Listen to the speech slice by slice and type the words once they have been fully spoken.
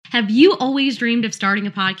Have you always dreamed of starting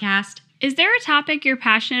a podcast? Is there a topic you're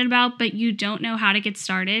passionate about but you don't know how to get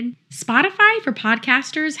started? Spotify for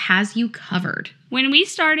Podcasters has you covered. When we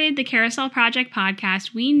started the Carousel Project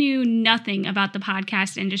podcast, we knew nothing about the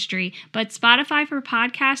podcast industry, but Spotify for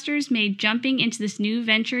Podcasters made jumping into this new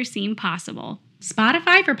venture seem possible.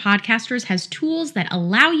 Spotify for Podcasters has tools that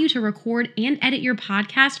allow you to record and edit your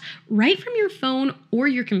podcast right from your phone or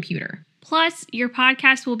your computer. Plus, your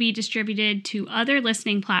podcast will be distributed to other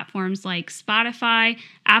listening platforms like Spotify,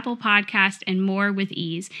 Apple Podcast, and more with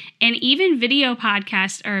ease. And even video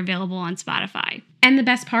podcasts are available on Spotify. And the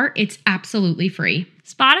best part, it's absolutely free.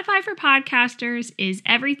 Spotify for Podcasters is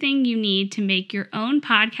everything you need to make your own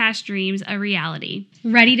podcast dreams a reality.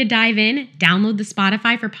 Ready to dive in? Download the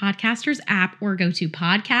Spotify for Podcasters app or go to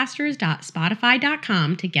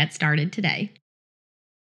podcasters.spotify.com to get started today.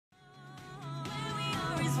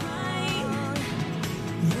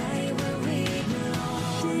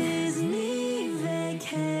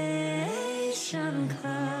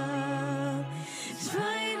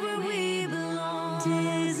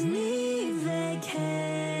 Disney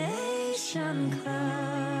Vacation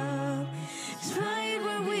Club is right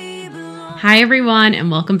where we belong. Hi, everyone,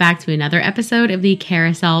 and welcome back to another episode of the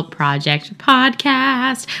Carousel Project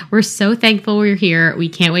podcast. We're so thankful you're here. We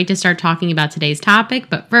can't wait to start talking about today's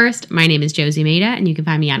topic. But first, my name is Josie Maida, and you can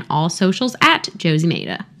find me on all socials at Josie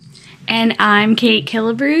Maida. And I'm Kate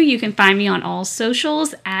Killebrew. You can find me on all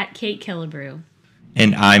socials at Kate Killebrew.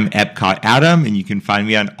 And I'm Epcot Adam, and you can find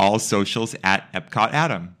me on all socials at Epcot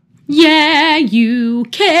Adam. Yeah, you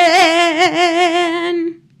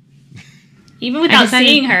can. Even without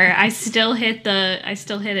seeing her, I still hit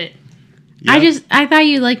it. Yep. I thought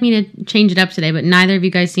you'd like me to change it up today, but neither of you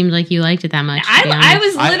guys seemed like you liked it that much. I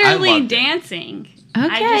was literally I dancing. Okay,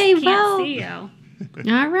 I just can't see you.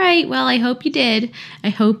 All right. Well, I hope you did. I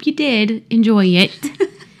hope you did enjoy it.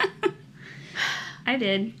 I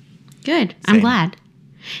did. Good. Same. I'm glad.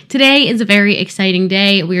 Today is a very exciting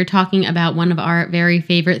day. We are talking about one of our very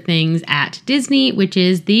favorite things at Disney, which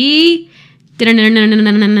is the...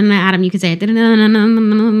 Adam, you can say it.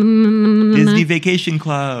 Disney Vacation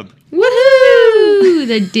Club. Woohoo!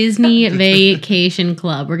 The Disney Vacation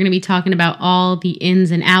Club. We're going to be talking about all the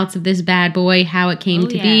ins and outs of this bad boy, how it came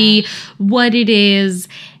to be, what it is,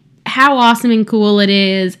 how awesome and cool it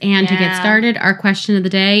is. And to get started, our question of the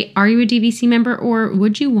day, are you a DVC member or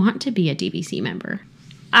would you want to be a DVC member?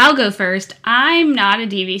 I'll go first. I'm not a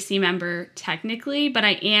DVC member technically, but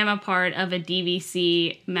I am a part of a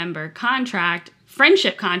DVC member contract,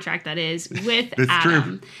 friendship contract that is, with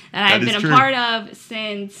Adam. That I've been a part of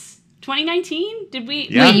since 2019. Did we?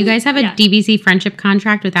 Yeah. Wait, you guys have a DVC friendship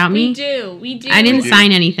contract without me? We do. I didn't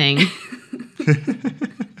sign anything.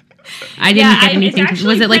 I didn't get anything.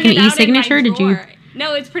 Was it like an e-signature? Did you?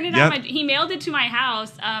 No, it's printed out. He mailed it to my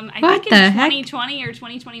house. I think in 2020 or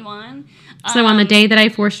 2021. So on the day that I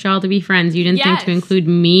forced y'all to be friends, you didn't think to include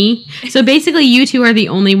me? So basically, you two are the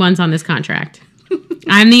only ones on this contract.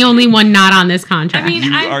 I'm the only one not on this contract.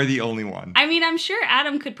 You are the only one. I mean, I'm sure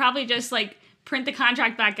Adam could probably just print the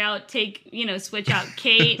contract back out, switch out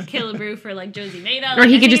Kate Killebrew for Josie Maida. Or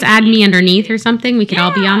he could just add me underneath or something. We could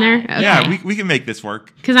all be on there. Okay. Yeah, we can make this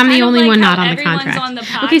work. Because I'm the only one not on the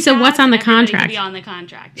contract. Okay, so what's on the contract? Be on the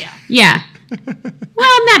contract, yeah. Yeah.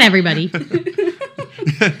 Well, not everybody.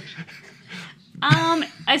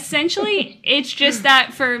 Essentially, it's just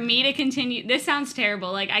that for me to continue, this sounds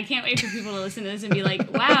terrible. I can't wait for people to listen to this and be like,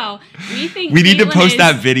 wow, we think we need to post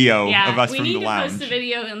that video of us from the lounge. We need to post the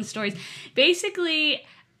video in the stories. Basically,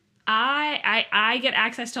 I get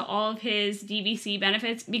access to all of his DVC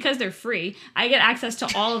benefits because they're free. I get access to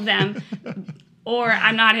all of them. Or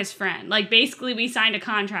I'm not his friend. Basically, we signed a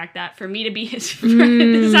contract that for me to be his friend.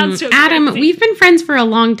 This sounds so Adam, crazy. we've been friends for a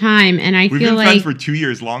long time, and We've been friends for 2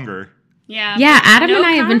 years longer. Yeah, Adam and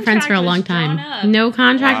I have been friends for a long time. No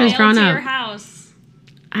contract was drawn up. Your house.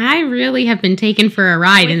 I really have been taken for a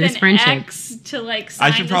ride in this friendship.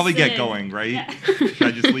 I should probably get going, right? Yeah. Should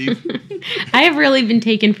I just leave? I have really been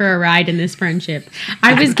taken for a ride in this friendship.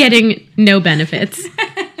 I was getting no benefits.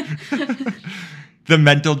 The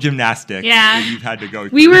mental gymnastics that you've had to go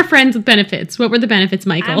through. We were friends with benefits. What were the benefits,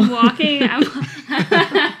 Michael?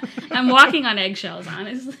 I'm walking on eggshells,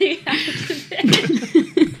 honestly.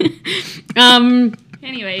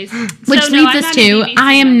 Anyways. Which leads us to,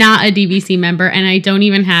 I am not a DVC member, and I don't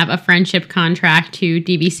even have a friendship contract to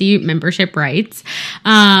DVC membership rights.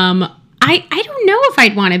 I don't know if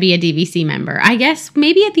I'd want to be a DVC member. I guess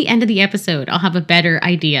maybe at the end of the episode I'll have a better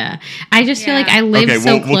idea. I just feel like I live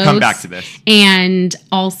so close. We'll come back to this. And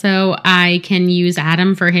also I can use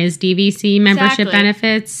Adam for his DVC membership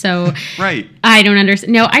benefits. So right. I don't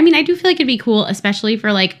understand. No, I mean, I do feel like it'd be cool, especially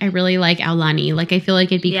for like, I really like Aulani. Like, I feel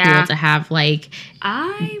like it'd be cool to have like,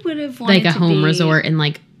 I would have wanted like a home resort in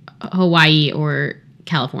like Hawaii or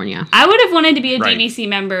California. I would have wanted to be a DVC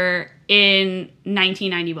member in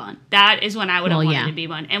 1991. That is when I would have wanted to be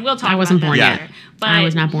one. And we'll talk about that later. But I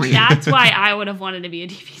was not born yet. That's why I would have wanted to be a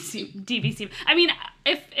DVC. I mean,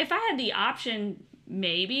 if I had the option,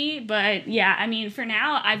 maybe. But yeah, I mean, for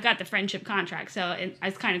now, I've got the friendship contract. So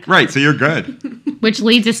it's kind of covered. Right, so you're good. Which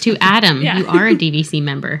leads us to Adam. You are a DVC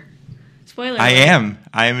member. Spoiler alert.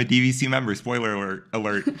 I am a DVC member. Spoiler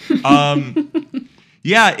alert.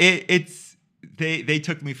 Yeah, it's they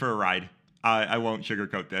took me for a ride. I won't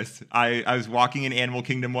sugarcoat this. I was walking in Animal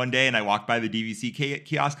Kingdom one day, and I walked by the DVC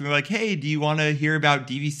kiosk, and they're like, hey, do you want to hear about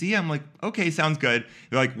DVC? I'm like, okay, sounds good.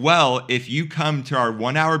 They're like, well, if you come to our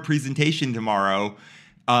 1-hour presentation tomorrow,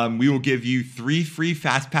 we will give you 3 free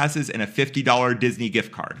Fast Passes and a $50 Disney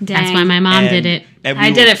gift card. Dang. That's why my mom did it. I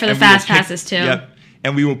did it for the Fast Passes, too. Yep.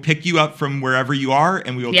 And we will pick you up from wherever you are,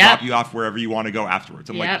 and we will drop you off wherever you want to go afterwards.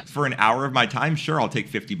 I'm like, for an hour of my time, sure, I'll take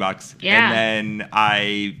 $50. Yeah. And then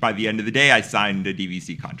by the end of the day, I signed a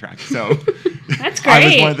DVC contract. So that's great. I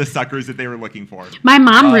was one of the suckers that they were looking for. My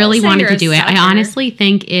mom really wanted to do it. I honestly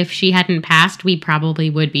think if she hadn't passed, we probably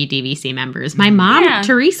would be DVC members. My mom,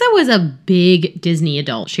 Teresa, was a big Disney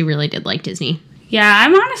adult. She really did like Disney. Yeah,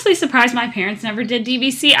 I'm honestly surprised my parents never did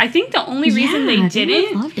DVC. I think the only reason they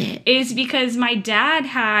didn't is because my dad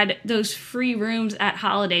had those free rooms at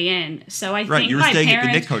Holiday Inn. So I think you were staying at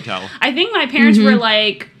the Nick Hotel. I think my parents were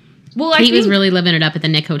like, well, he was really living it up at the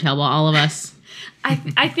Nick Hotel while all of us.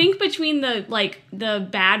 I think between the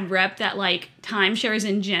bad rep that like timeshares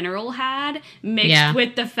in general had mixed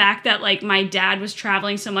with the fact that like my dad was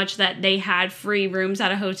traveling so much that they had free rooms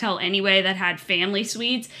at a hotel anyway that had family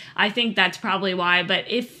suites. I think that's probably why. But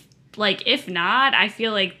if not, I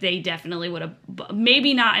feel like they definitely would have,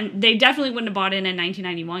 maybe not. They definitely wouldn't have bought in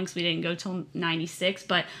 1991 because we didn't go till 96.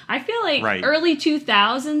 But I feel like early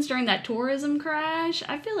 2000s during that tourism crash,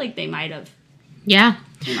 I feel like they might have. Yeah.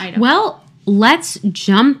 They might have. Well, let's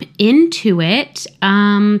jump into it.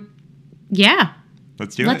 Yeah.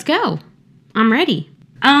 Let's do it. Let's go. I'm ready.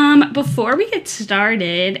 Before we get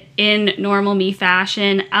started in normal me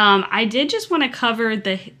fashion, I did just want to cover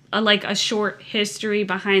a short history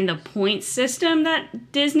behind the point system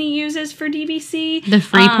that Disney uses for DVC. The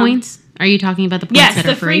free points? Are you talking about the points that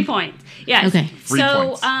are free? Yes, the free points. Yes. Okay. Free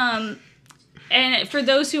points. And for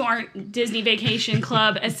those who aren't Disney Vacation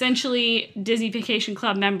Club, essentially Disney Vacation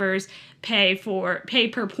Club members pay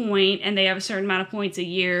per point, and they have a certain amount of points a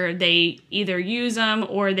year. They either use them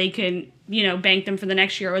or they can, bank them for the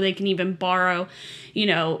next year, or they can even borrow,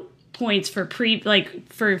 points for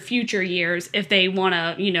for future years if they want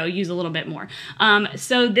to, use a little bit more.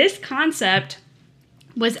 So this concept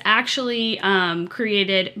was actually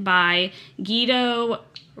created by Guido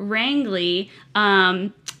Rangley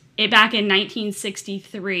back in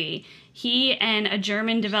 1963. He and a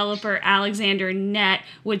German developer, Alexander Nett,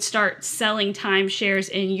 would start selling timeshares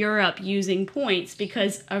in Europe using points,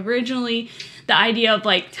 because originally the idea of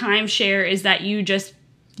timeshare is that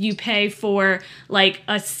you pay for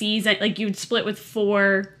a season, you'd split with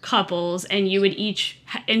 4 couples and you would each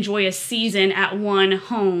enjoy a season at one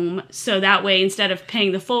home. So that way, instead of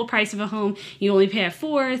paying the full price of a home, you only pay a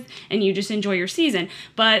fourth and you just enjoy your season.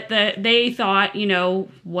 But they thought,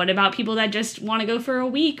 what about people that just want to go for a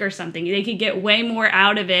week or something? They could get way more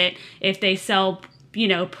out of it if they sell,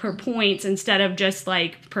 per points instead of just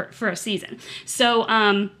for a season. So,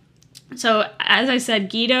 as I said,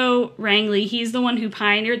 Guido Rangley, he's the one who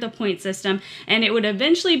pioneered the point system, and it would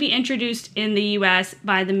eventually be introduced in the U.S.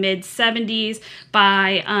 by the mid-70s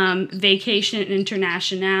by Vacation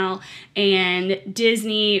International, and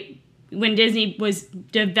Disney. When Disney was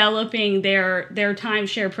developing their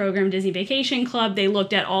timeshare program, Disney Vacation Club, they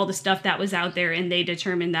looked at all the stuff that was out there and they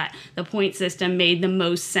determined that the point system made the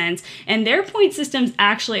most sense. And their point system's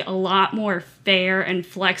actually a lot more fair and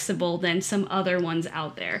flexible than some other ones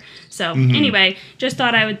out there. So anyway, just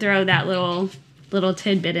thought I would throw that little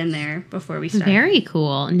tidbit in there before we start. Very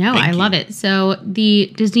cool. No, I love it. So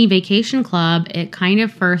the Disney Vacation Club, it kind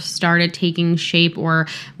of first started taking shape, or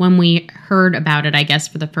when we heard about it, I guess,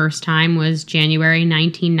 for the first time was January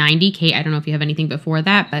 1990. Kate, I don't know if you have anything before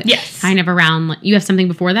that, but yes, kind of around, you have something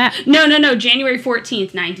before that? No. January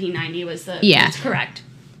 14th, 1990 was the, that's correct.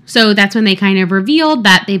 So that's when they kind of revealed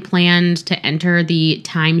that they planned to enter the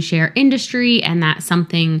timeshare industry and that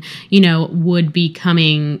something, would be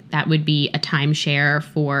coming that would be a timeshare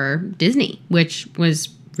for Disney, which was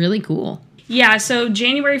really cool. Yeah, so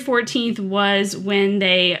January 14th was when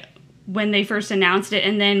they first announced it,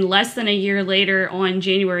 and then less than a year later, on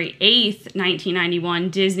January 8th, 1991,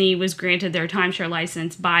 Disney was granted their timeshare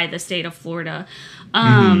license by the state of Florida.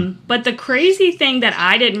 But the crazy thing that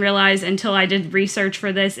I didn't realize until I did research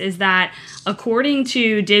for this is that, according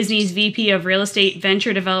to Disney's VP of Real Estate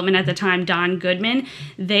Venture Development at the time, Don Goodman,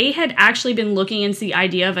 they had actually been looking into the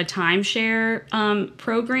idea of a timeshare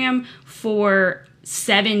program for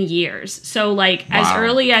 7 years. So as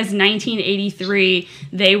early as 1983,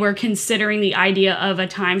 they were considering the idea of a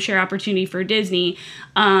timeshare opportunity for Disney.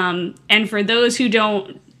 And for those who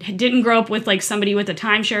didn't grow up with somebody with a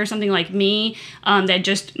timeshare or something like me, that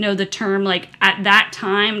just know the term, at that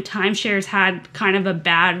time, timeshares had kind of a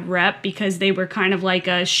bad rep because they were kind of like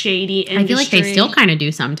a shady industry. I feel like they still kind of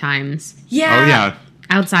do sometimes. Yeah. Oh, yeah.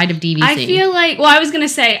 Outside of DVC. I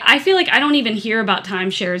feel like I don't even hear about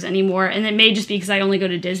timeshares anymore, and it may just be because I only go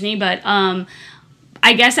to Disney, but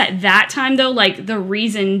I guess at that time, though, the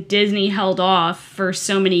reason Disney held off for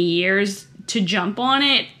so many years to jump on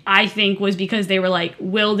it, I think, was because they were like,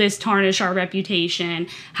 will this tarnish our reputation?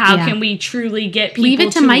 How can we truly get people Leave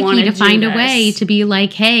it to Mikey to find this? a way to be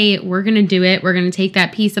like, hey, we're going to do it. We're going to take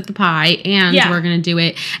that piece of the pie and we're going to do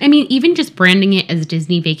it. I mean, even just branding it as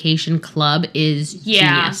Disney Vacation Club is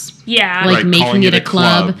genius. Yeah. Making it a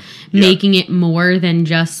club, making it more than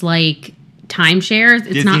just timeshares. It's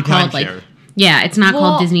Disney not called timeshare. It's not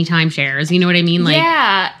called Disney Timeshares. You know what I mean?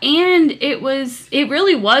 Yeah, and it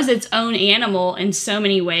really was its own animal in so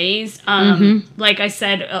many ways. Like I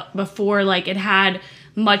said before, it had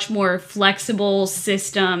much more flexible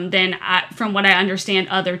system than, from what I understand,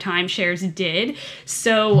 other timeshares did.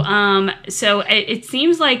 So, it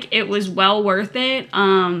seems like it was well worth it.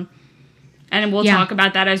 And we'll talk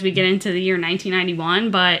about that as we get into the year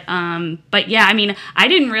 1991. But yeah, I mean, I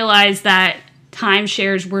didn't realize that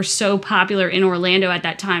timeshares were so popular in Orlando at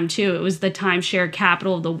that time too. It was the timeshare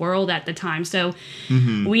capital of the world at the time. So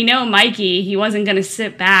we know Mikey, he wasn't going to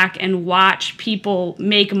sit back and watch people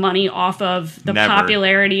make money off of the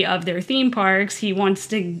popularity of their theme parks. He wants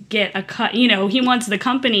to get a cut, he wants the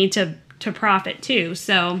company to profit too.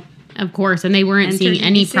 So of course, and they weren't seeing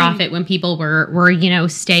any profit when people were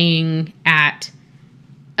staying at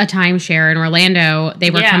a timeshare in Orlando. They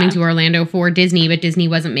were coming to Orlando for Disney, but Disney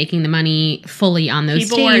wasn't making the money fully on those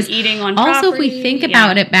people stays. Weren't eating on also, property. if we think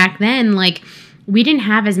about it back then, we didn't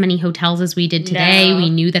have as many hotels as we did today. No. We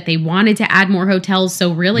knew that they wanted to add more hotels,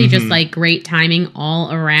 so really just great timing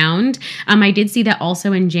all around. I did see that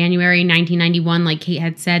also in January 1991, like Kate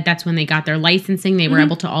had said, that's when they got their licensing. They were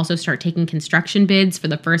able to also start taking construction bids for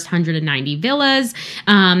the first 190 villas.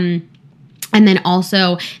 And then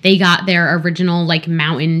also they got their original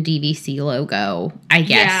Mountain DVC logo, I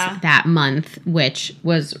guess, that month, which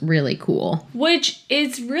was really cool. Which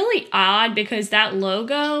is really odd because that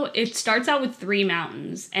logo, it starts out with 3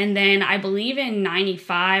 mountains. And then I believe in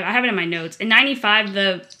 95, I have it in my notes, in 95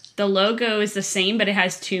 the logo is the same, but it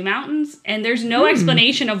has 2 mountains. And there's no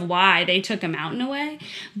explanation of why they took a mountain away,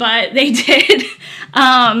 but they did.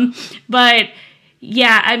 But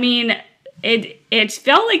yeah, I mean, it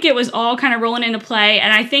felt like it was all kind of rolling into play.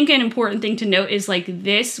 And I think an important thing to note is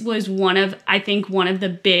this was one of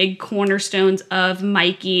the big cornerstones of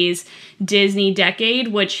Mikey's Disney decade,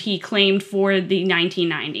 which he claimed for the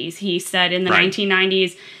 1990s. He said in the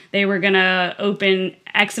 1990s, they were going to open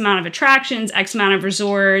X amount of attractions, X amount of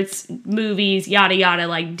resorts, movies, yada,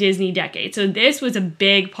 yada, Disney decade. So this was a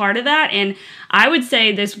big part of that. And I would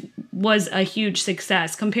say this was a huge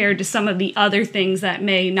success compared to some of the other things that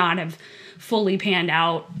may not have fully panned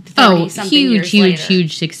out 30-something years later.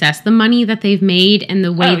 Huge success. The money that they've made and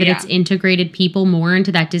the way that it's integrated people more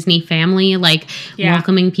into that Disney family,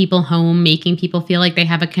 welcoming people home, making people feel like they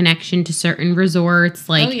have a connection to certain resorts.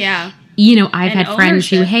 I've had friends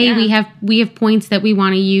who, we have points that we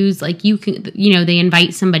want to use. You can, they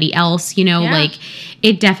invite somebody else,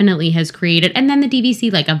 it definitely has created. And then the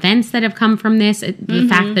DVC, events that have come from this, the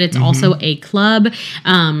fact that it's also a club,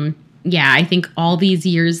 I think all these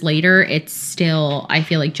years later, it's still, I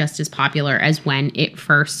feel just as popular as when it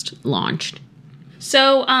first launched.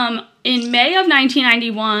 So, in May of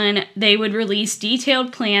 1991, they would release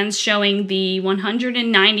detailed plans showing the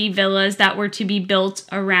 190 villas that were to be built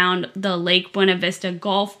around the Lake Buena Vista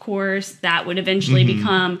golf course that would eventually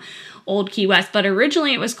become Old Key West, but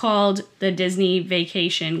originally it was called the Disney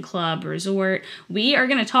Vacation Club Resort. We are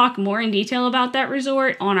going to talk more in detail about that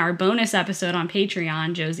resort on our bonus episode on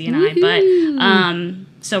Patreon, Josie and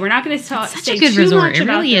I. So we're not going to Such say a good too resort. much It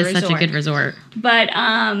about really the is resort. such a good resort. But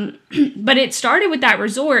it started with that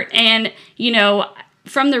resort, and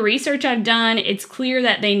from the research I've done, it's clear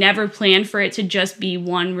that they never planned for it to just be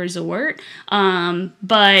one resort.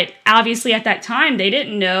 But obviously at that time, they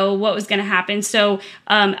didn't know what was going to happen. So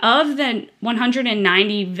of the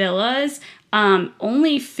 190 villas,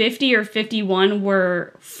 only 50 or 51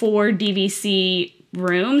 were for DVC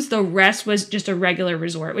rooms. The rest was just a regular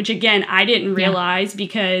resort, which again, I didn't realize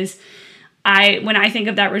because when I think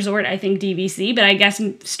of that resort, I think DVC, but I guess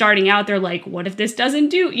starting out, they're like, what if this doesn't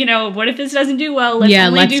do well? Let's do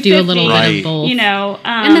a 50, little bit of both.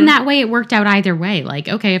 And then that way it worked out either way. Like,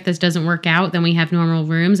 okay, if this doesn't work out, then we have normal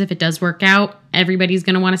rooms. If it does work out, everybody's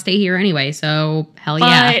going to want to stay here anyway. So hell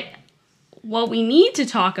yeah. But what we need to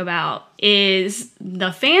talk about is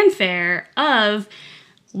the fanfare of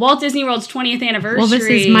Walt Disney World's 20th anniversary. Well, this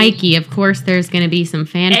is Mikey. Of course, there's going to be some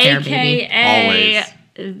fanfare, baby. AKA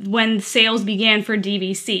when sales began for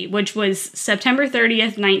DVC, which was September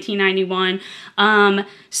 30th, 1991.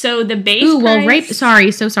 So the base price...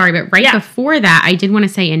 sorry, but before that, I did want to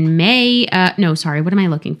say in May... what am I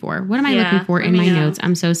looking for? What am I looking for in my notes?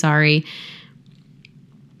 I'm so sorry.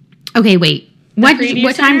 Okay, wait.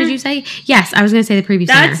 What time did you say? Yes, I was going to say the preview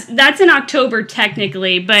center. That's in October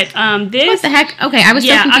technically, but this... What the heck? Okay, I was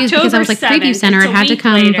so confused because I was like, preview center, it had to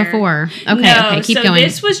come before. Okay, keep going.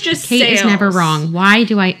 This was just Kate sales. is never wrong. Why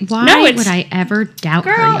would I ever doubt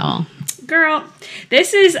her, y'all? Girl,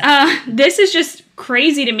 this is just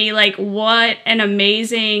crazy to me, like what an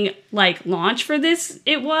amazing like launch for this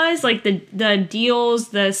it was, like the deals,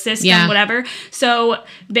 the system, whatever. So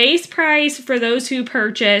base price for those who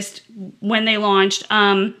purchased when they launched,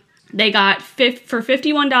 they got for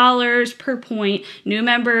 $51 per point. New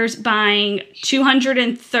members buying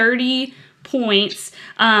 230 points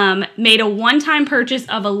made a one-time purchase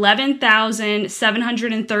of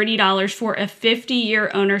 $11,730 for a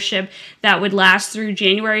 50-year ownership that would last through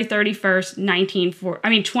January 31st,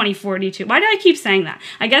 2042. Why do I keep saying that?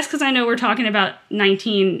 I guess because I know we're talking about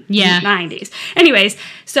 1990s. Anyways,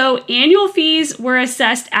 so annual fees were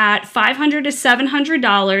assessed at $500 to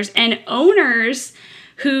 $700, and owners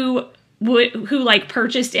who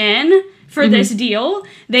purchased in for this deal,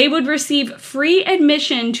 they would receive free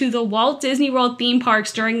admission to the Walt Disney World theme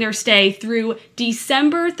parks during their stay through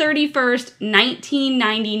December 31st,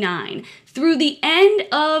 1999. Through the end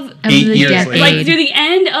of 8 years decade. like through the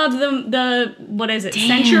end of the what is it?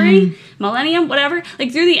 Century? Millennium? Whatever.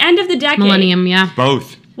 Like through the end of the decade. Millennium, yeah.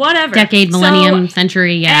 Both. Whatever. Decade, millennium,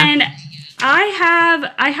 century, yeah. And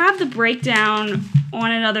I have the breakdown on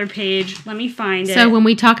another page. Let me find it. So when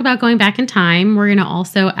we talk about going back in time, we're going to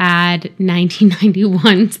also add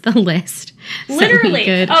 1991 to the list.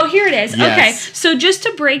 Literally. Oh, here it is. Yes. Okay. So just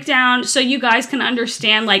to break down so you guys can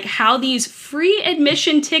understand like how these free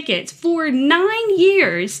admission tickets for 9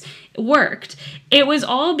 years worked. It was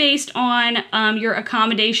all based on your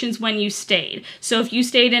accommodations when you stayed. So if you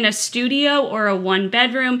stayed in a studio or a one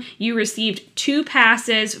bedroom, you received 2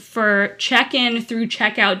 passes for check-in through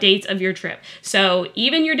check-out dates of your trip. So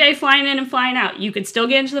even your day flying in and flying out, you could still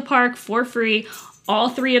get into the park for free. All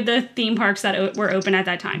 3 of the theme parks that were open at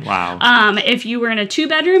that time. Wow. If you were in a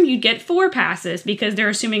 2-bedroom, you'd get 4 passes because they're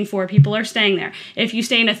assuming 4 people are staying there. If you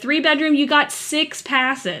stay in a 3-bedroom, you got 6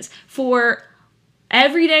 passes for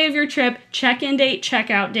every day of your trip, check-in date,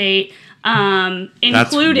 check-out date,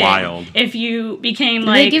 including wild. if you became Do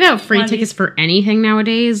like... they give out free tickets for anything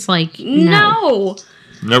nowadays? Like, No.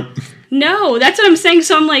 Nope. No, that's what I'm saying.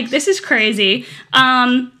 So I'm like, this is crazy.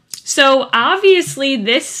 So obviously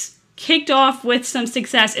this kicked off with some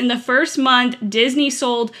success. In the first month, Disney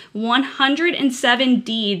sold 107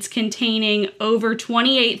 deeds containing over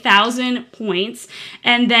 28,000 points.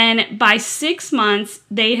 And then by 6 months,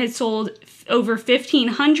 they had sold over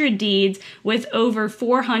 1,500 deeds with over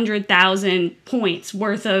 400,000 points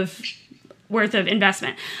worth of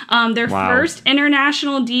investment. Their first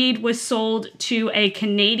international deed was sold to a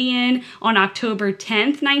Canadian on October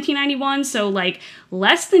 10th, 1991. So like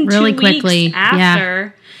less than really 2 quickly weeks after.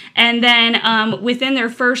 Yeah. And then within their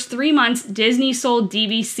first 3 months, Disney sold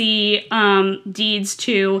DVC deeds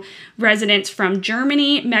to residents from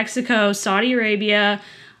Germany, Mexico, Saudi Arabia,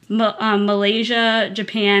 Malaysia,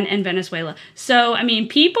 Japan, and Venezuela. So, I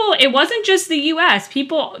mean, it wasn't just the U.S.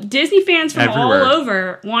 Disney fans from everywhere. all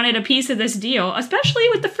over wanted a piece of this deal, especially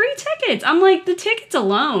with the free tickets. I'm like, the tickets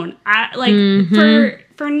alone,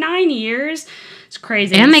 for 9 years, it's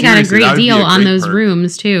crazy. And they got a Seriously, great that would be deal a on great those perk.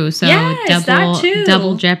 rooms, too. So Yes, that too.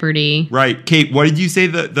 double jeopardy. Right. Kate, what did you say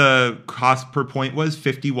the cost per point was?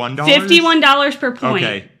 $51? $51 per point.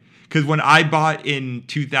 Okay. Because when I bought in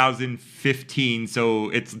 2015, so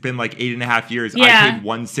it's been like 8.5 years, Yeah. I paid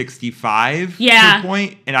 165 Yeah. per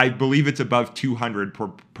point, and I believe it's above 200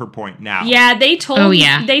 per point now. Yeah, they told Oh,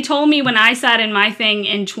 yeah. they told me when I sat in my thing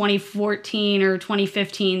in 2014 or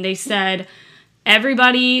 2015, they said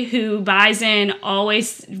everybody who buys in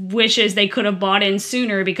always wishes they could have bought in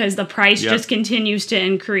sooner because the price Yep. just continues to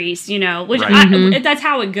increase, you know, which Right. that's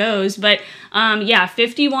how it goes. But yeah,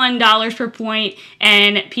 $51 per point,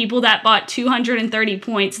 and people that bought 230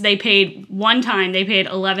 points, they paid one time, they paid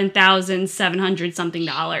 $11,700 something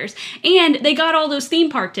dollars, and they got all those theme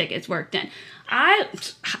park tickets worked in. I'd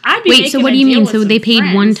be Wait, so making what a do you deal mean? with So some they paid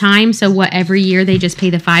friends. one time? So what, every year they just pay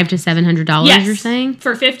the $500 to $700, Yes. you're saying?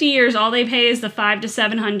 For 50 years, all they pay is the $500 to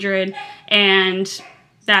 $700, and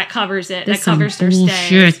that covers it. That's that covers some their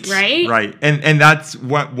bullshit. stays, right? Right, and that's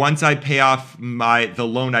what once I pay off the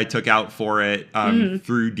loan I took out for it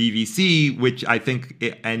through DVC, which I think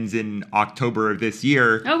it ends in October of this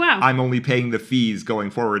year. Oh, wow. I'm only paying the fees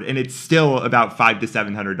going forward, and it's still about $500 to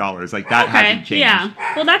 $700. Like that hasn't changed. Yeah.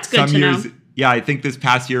 Well, that's good Some to years, know. yeah, I think this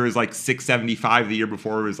past year was like $675. The year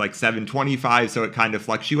before it was like $725. So it kind of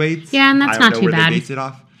fluctuates. Yeah, and that's I not don't too know where bad. they base it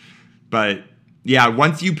off, but yeah,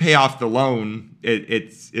 once you pay off the loan,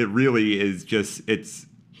 it really is just it's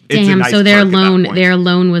a Damn, nice so their perk at that loan point. their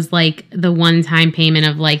loan was like the one-time payment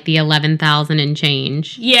of like the 11,000 and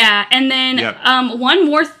change. Yeah, and then Yep. one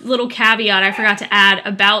more little caveat I forgot to add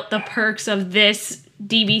about the perks of this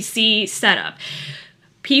DVC setup.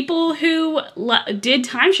 People who did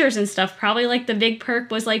timeshares and stuff, probably like the big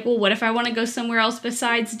perk was like, well, what if I want to go somewhere else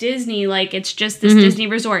besides Disney? Like, it's just this Disney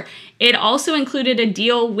resort. It also included a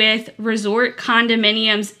deal with Resort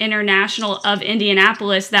Condominiums International of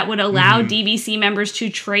Indianapolis that would allow DVC members to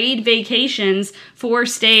trade vacations for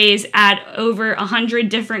stays at over 100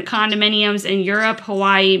 different condominiums in Europe,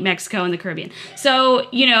 Hawaii, Mexico, and the Caribbean. So,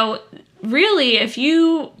 you know, really, if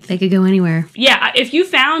you They could go anywhere. if you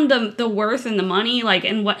found the worth and the money, like,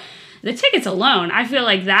 and what the tickets alone, I feel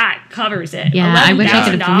like that covers it. Yeah, I wish I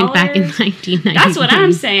could have went back in $11,000. 1991. That's what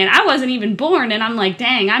I'm saying. I wasn't even born, and I'm like,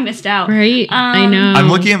 dang, I missed out. Right? I know. I'm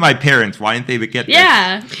looking at my parents. Why didn't they get this?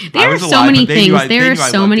 Yeah, I There are was so alive, many but they knew things. I- There they are knew I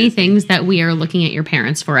so loved many Disney. things that we are looking at your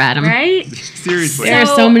parents for, Adam. right. Seriously. There are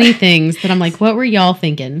So- so many things that I'm like, what were y'all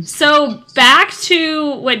thinking? So back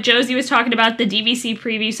to what Josie was talking about, the DVC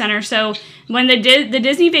Preview Center. So when the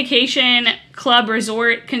Disney Vacation Club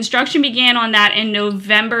Resort, construction began on that in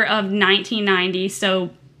November of 1990.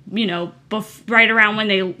 So, you know, right around when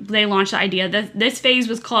they launched the idea. This phase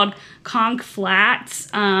was called Conch Flats.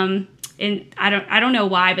 And I don't know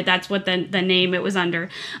why, but that's what the name it was under.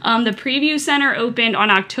 The Preview Center opened on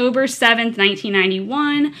October 7th,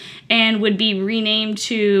 1991, and would be renamed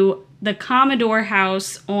to the Commodore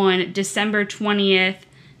House on December 20th,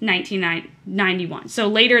 1991. So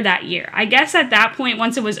later that year. I guess at that point,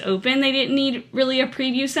 once it was open, they didn't need really a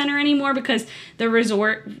preview center anymore because the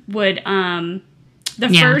resort would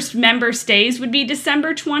first member stays would be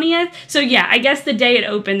December 20th. So yeah, I guess the day it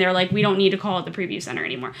opened, they're like, we don't need to call it the preview center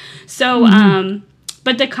anymore. So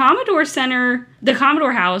but the Commodore Center, the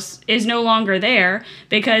Commodore House, is no longer there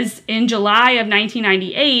because in July of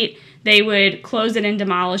 1998, they would close it and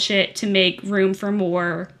demolish it to make room for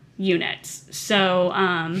more units. So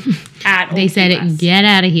at They Old said, Key West. get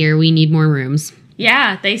out of here. We need more rooms.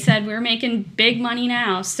 Yeah, they said we're making big money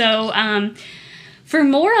now. So for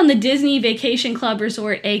more on the Disney Vacation Club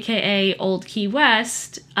Resort, aka Old Key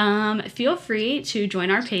West, feel free to join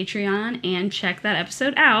our Patreon and check that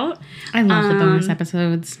episode out. I love the bonus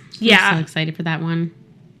episodes. yeah. I'm so excited for that one.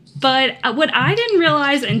 But what I didn't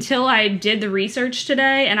realize until I did the research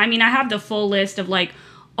today, and I mean, I have the full list of like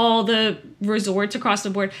all the resorts across the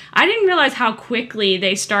board. I didn't realize how quickly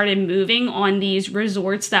they started moving on these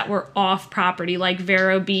resorts that were off property, like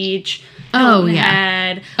Vero Beach. Oh, Hilton yeah.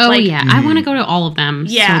 Head. Oh, like, yeah. I want to go to all of them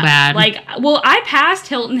so bad. Like, well, I passed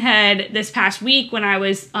Hilton Head this past week when I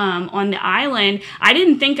was on the island. I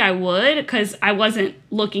didn't think I would because I wasn't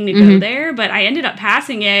looking to go there, but I ended up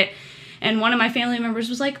passing it. And one of my family members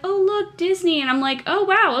was like, "Oh, look, Disney," and I'm like, "Oh,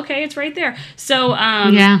 wow, okay, it's right there." So,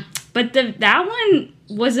 yeah. But that one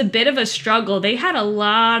was a bit of a struggle. They had a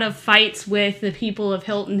lot of fights with the people of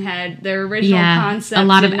Hilton Head. Their original concept. A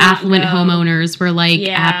lot of did not affluent go. homeowners were like,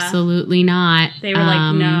 Yeah. absolutely not. They were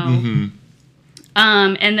like, no. Mm-hmm.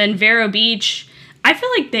 And then Vero Beach, I feel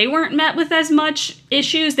like they weren't met with as much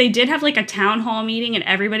issues. They did have like a town hall meeting, and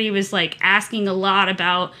everybody was like asking a lot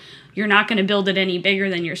about you're not going to build it any bigger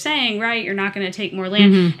than you're saying, right? You're not going to take more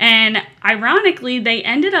land. And ironically, they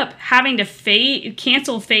ended up having to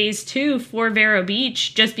cancel phase 2 for Vero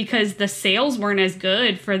Beach just because the sales weren't as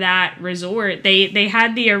good for that resort. They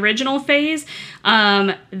had the original phase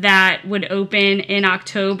that would open in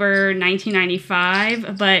October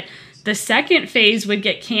 1995, but the second phase would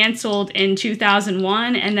get canceled in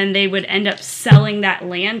 2001, and then they would end up selling that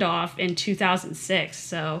land off in 2006.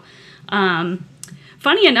 So,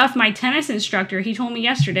 funny enough, my tennis instructor, he told me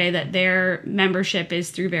yesterday that their membership is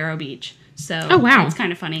through Vero Beach. So, oh, wow. It's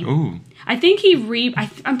kind of funny. Ooh. I think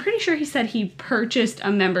I'm pretty sure he said he purchased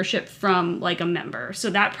a membership from like a member. So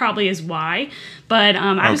that probably is why. But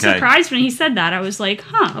I was surprised when he said that. I was like,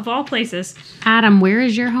 of all places. Adam, where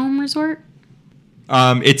is your home resort?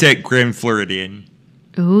 It's at Grand Floridian.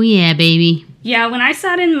 Oh, yeah, baby. Yeah, when I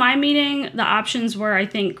sat in my meeting, the options were, I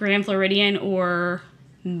think, Grand Floridian or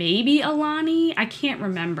maybe Alani. I can't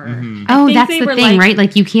remember. Oh, that's the thing, right?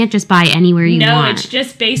 Like, you can't just buy anywhere you want. No, it's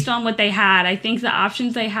just based on what they had. I think the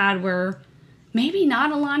options they had were maybe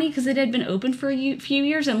not Alani because it had been open for a few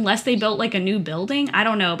years unless they built, like, a new building. I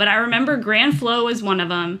don't know. But I remember Grand Flow was one of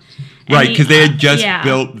them. Right, because they had just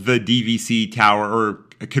built the DVC tower or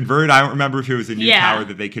converted. I don't remember if it was a new tower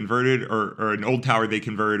that they converted or an old tower they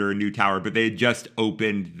converted or a new tower, but they had just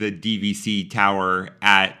opened the DVC tower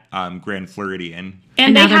at Grand Floridian.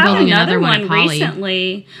 And they have another one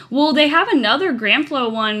recently. Well, they have another Grand Flow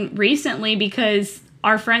one recently because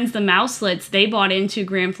our friends, the Mouselets, they bought into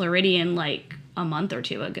Grand Floridian like a month or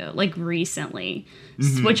two ago, like recently,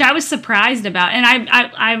 which I was surprised about. And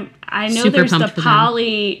I know Super there's the pumped for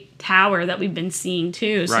Poly Tower that we've been seeing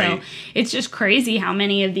too. Right. So it's just crazy how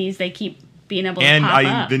many of these they keep being able to pop up.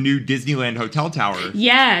 And the new Disneyland Hotel Tower.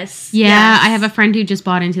 Yes. Yeah, yes. I have a friend who just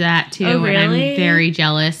bought into that too. Oh, really? And I'm very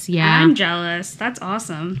jealous. Yeah. I'm jealous. That's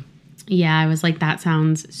awesome. Yeah, I was like, that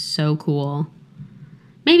sounds so cool.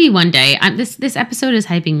 Maybe one day. This episode is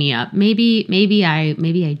hyping me up. Maybe I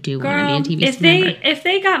do want to be a TV member. If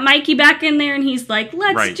they got Mikey back in there and he's like,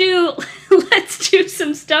 let's do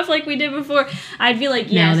some stuff like we did before, I'd be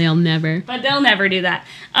like, yes. No, they'll never. But they'll never do that.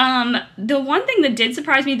 The one thing that did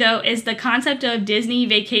surprise me though is the concept of Disney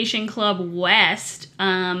Vacation Club West,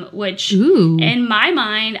 which in my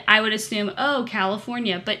mind I would assume,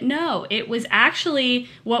 California, but no, it was actually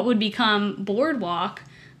what would become Boardwalk.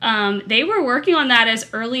 They were working on that as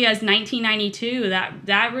early as 1992.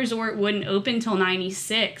 That resort wouldn't open till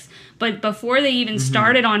 96. But before they even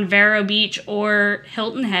started on Vero Beach or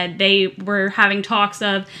Hilton Head, they were having talks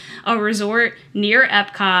of a resort near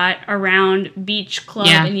Epcot around Beach Club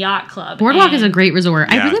and Yacht Club. Boardwalk is a great resort.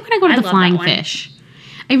 Yeah. I really want to go to the Flying Fish.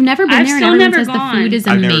 I've never been there, and everyone says the food is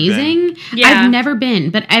amazing. I've never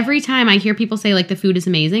been, but every time I hear people say like the food is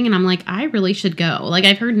amazing, and I'm like, I really should go. Like,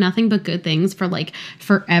 I've heard nothing but good things for like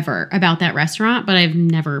forever about that restaurant, but I've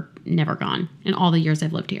never gone in all the years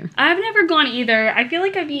I've lived here. I've never gone either. I feel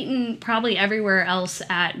like I've eaten probably everywhere else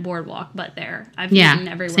at Boardwalk, but there I've eaten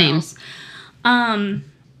everywhere else.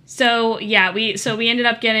 So we ended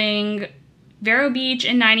up getting Vero Beach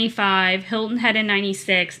in 95, Hilton Head in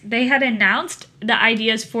 96. They had announced the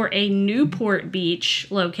ideas for a Newport Beach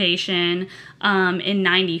location in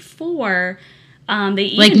 94.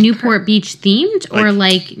 They like Newport Beach themed or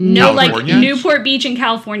like Newport Beach in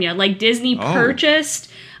California. Like Disney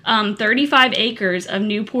purchased 35 acres of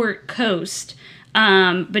Newport coast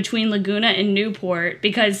between Laguna and Newport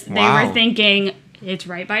because they were thinking, it's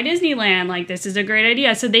right by Disneyland. Like, this is a great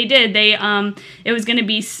idea. So they did. It was going to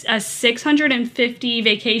be a 650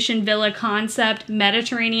 vacation villa concept,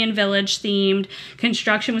 Mediterranean village themed.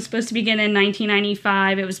 Construction was supposed to begin in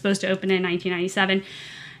 1995. It was supposed to open in 1997.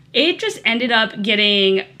 It just ended up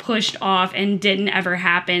getting pushed off and didn't ever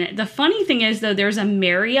happen. The funny thing is, though, there's a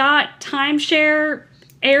Marriott timeshare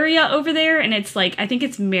area over there, and it's like, I think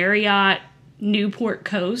it's Marriott Newport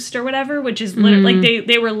Coast or whatever, which is literally like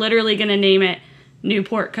they were literally going to name it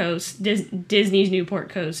Newport Coast, Disney's Newport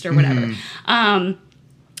Coast or whatever.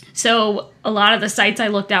 So a lot of the sites I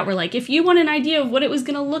looked at were like, if you want an idea of what it was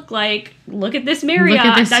going to look like, look at this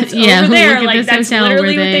Marriott that's over there. Like, that's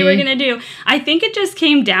literally what they were going to do. I think it just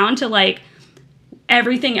came down to like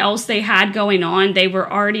everything else they had going on. They were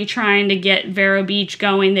already trying to get Vero Beach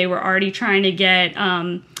going. They were already trying to get,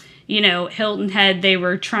 Hilton Head. They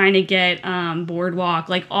were trying to get Boardwalk.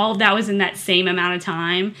 Like, all of that was in that same amount of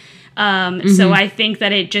time. So I think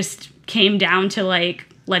that it just came down to like,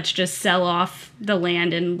 let's just sell off the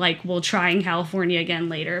land and like, we'll try in California again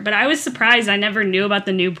later. But I was surprised. I never knew about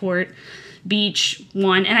the Newport Beach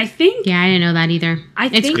one. And I think... Yeah, I didn't know that either.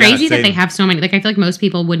 It's crazy that they have so many. Like, I feel like most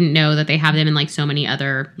people wouldn't know that they have them in like so many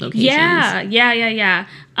other locations. Yeah.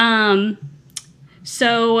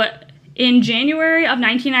 So In January of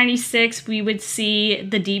 1996, we would see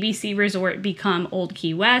the DVC Resort become Old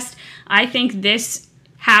Key West. I think this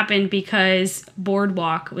happened because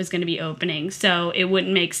Boardwalk was going to be opening, so it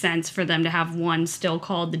wouldn't make sense for them to have one still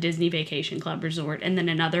called the Disney Vacation Club Resort and then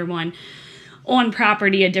another one on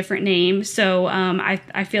property, a different name. So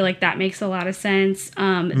I feel like that makes a lot of sense. The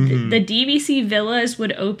DVC Villas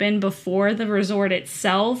would open before the resort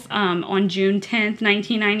itself on June 10th,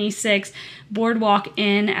 1996. Boardwalk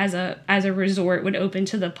Inn as a resort would open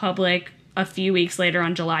to the public a few weeks later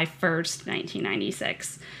on July 1st,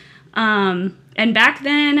 1996. And back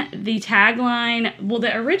then, the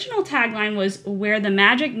original tagline was "Where the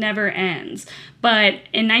Magic Never Ends." But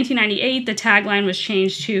in 1998, the tagline was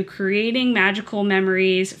changed to "Creating Magical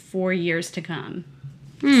Memories for Years to Come."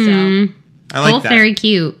 So, I like both that. very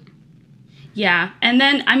cute. yeah. And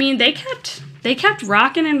then, I mean, they kept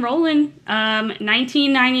rocking and rolling.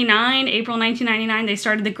 1999, April 1999, they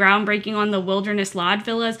started the groundbreaking on the Wilderness Lodge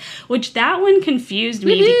Villas, which that one confused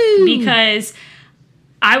me because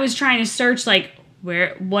I was trying to search like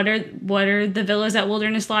what are the villas at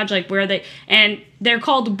Wilderness Lodge, like where are they, and they're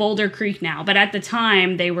called Boulder Creek now, but at the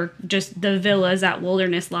time they were just the villas at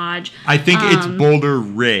Wilderness Lodge. I think it's Boulder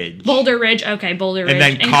Ridge. Boulder Ridge, okay, Boulder Ridge,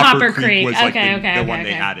 And then Copper Creek was like the one they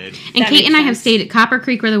okay. added. And That Kate and I makes have sense. stayed at Copper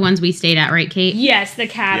Creek, were the ones we stayed at, right, Kate? Yes, the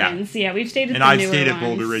cabins. Yeah, we've stayed at And the I've newer stayed at ones.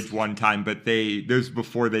 Boulder Ridge one time, but there's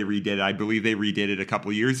before they redid it. I believe they redid it a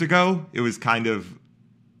couple years ago. It was kind of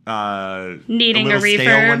Needing a little stale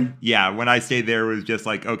refurb. one. Yeah, when I stayed there, it was just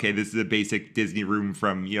like, okay, this is a basic Disney room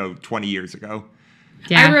from 20 years ago.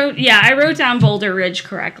 Yeah. I wrote down Boulder Ridge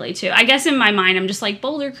correctly too. I guess in my mind I'm just like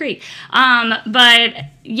Boulder Creek. But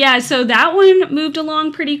yeah, so that one moved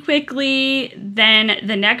along pretty quickly. Then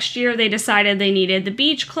the next year they decided they needed the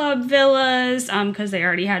Beach Club villas because they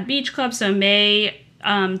already had Beach Club. So May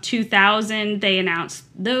 2000 they announced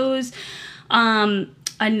those.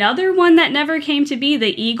 Another one that never came to be,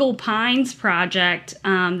 the Eagle Pines project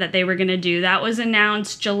that they were going to do. That was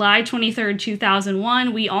announced July 23rd,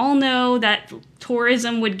 2001. We all know that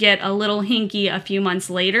tourism would get a little hinky a few months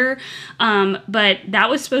later, but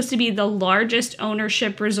that was supposed to be the largest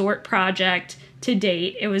ownership resort project to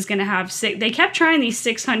date. It was going to have they kept trying these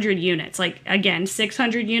 600 units, like again,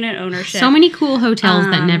 600 unit ownership. So many cool hotels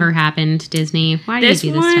that never happened, Disney. Why do you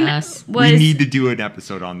do this to us? We need to do an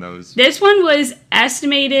episode on those. This one was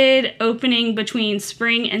estimated opening between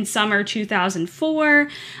spring and summer 2004.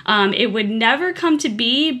 It would never come to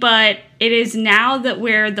be, but it is now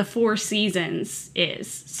where the Four Seasons is.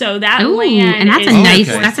 So that Ooh, land and that's is a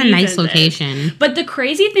nice Four that's a nice Seasons is. location. But the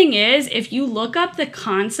crazy thing is, if you look up the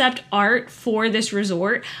concept art for this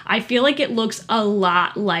resort, I feel like it looks a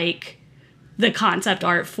lot like the concept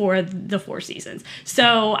art for the Four Seasons.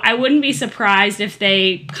 So I wouldn't be surprised if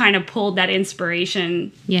they kind of pulled that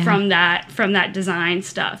inspiration from that design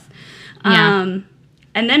stuff. Yeah.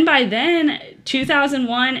 And then by then,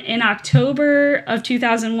 2001, in October of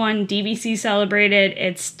 2001, DVC celebrated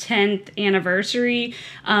its 10th anniversary.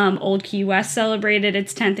 Old Key West celebrated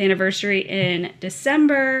its 10th anniversary in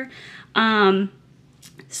December.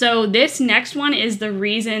 So this next one is the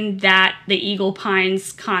reason that the Eagle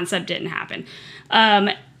Pines concept didn't happen.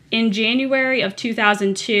 In January of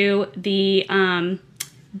 2002, the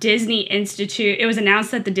Disney Institute, it was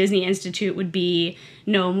announced that the Disney Institute would be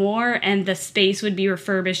no more and the space would be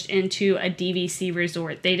refurbished into a DVC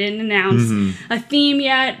resort. They didn't announce a theme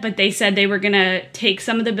yet, but they said they were going to take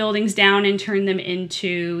some of the buildings down and turn them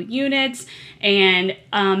into units. And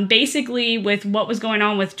basically with what was going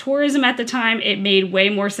on with tourism at the time, it made way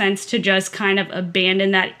more sense to just kind of abandon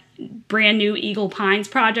that brand new Eagle Pines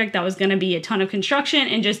project that was going to be a ton of construction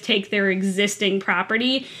and just take their existing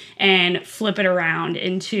property and flip it around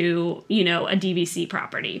into, a DVC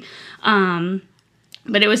property.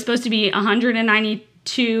 But it was supposed to be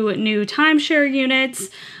 192 new timeshare units.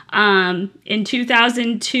 In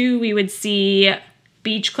 2002, we would see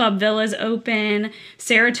Beach Club Villas open.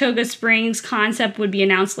 Saratoga Springs concept would be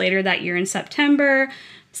announced later that year in September,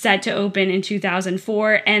 set to open in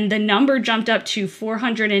 2004, and the number jumped up to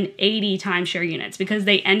 480 timeshare units because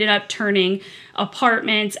they ended up turning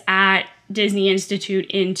apartments at Disney Institute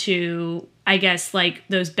into, I guess, like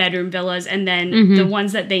those bedroom villas, and then the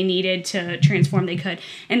ones that they needed to transform, they could.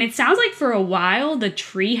 And it sounds like for a while, the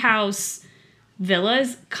Treehouse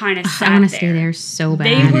villas kind of sat I want to there. stay there so bad.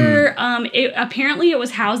 They were, apparently it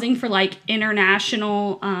was housing for like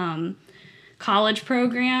international college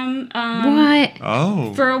program What?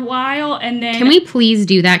 Oh. for a while, and then Can we please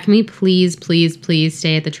do that? Can we please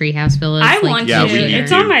stay at the Treehouse Villas? I want Yeah, to. we need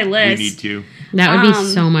It's to. on my list. We need to. That would be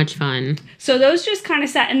so much fun. So those just kind of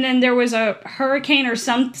sat, and then there was a hurricane or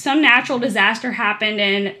some natural disaster happened,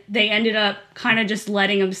 and they ended up kind of just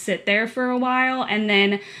letting them sit there for a while. And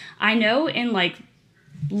then I know in like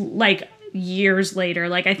years later,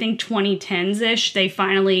 like I think 2010s-ish, they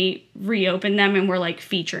finally reopened them and were like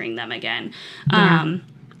featuring them again. Yeah.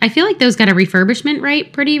 I feel like those got a refurbishment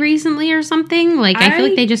right pretty recently or something. Like I feel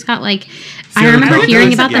like they just got like I remember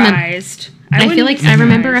hearing about them. I feel like I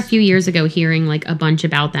remember a few years ago hearing like a bunch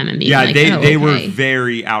about them and being like, they were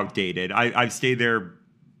very outdated. I've stayed there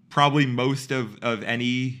probably most of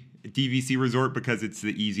any DVC resort because it's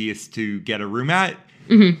the easiest to get a room at.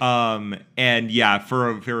 Mm-hmm. And yeah, for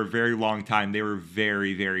a very long time, they were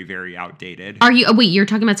very, very, very outdated. Are you? Wait, you're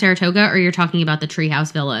talking about Saratoga, or you're talking about the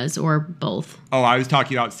Treehouse Villas, or both? Oh, I was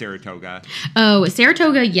talking about Saratoga. Oh,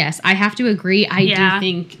 Saratoga, yes, I have to agree. I do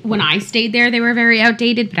think when I stayed there, they were very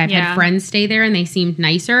outdated, but I've had friends stay there and they seemed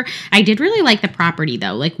nicer. I did really like the property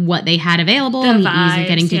though, like what they had available and the ease of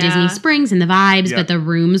getting to Disney Springs and the vibes, but the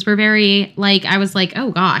rooms were very like I was like,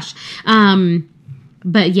 oh gosh.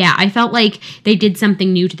 But yeah, I felt like they did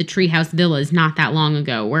something new to the Treehouse Villas not that long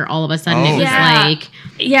ago, where all of a sudden it was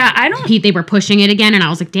like, they were pushing it again, and I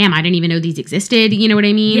was like, damn, I didn't even know these existed. You know what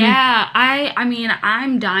I mean? Yeah, I mean,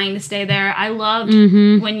 I'm dying to stay there. I loved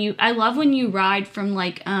when you ride from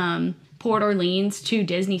like Port Orleans to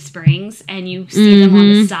Disney Springs, and you see them on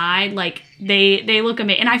the side, like they look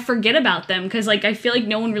amazing. And I forget about them because like I feel like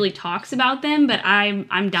no one really talks about them, but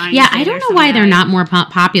I'm dying. Yeah, I don't know why they're not more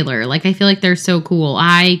popular. Like I feel like they're so cool.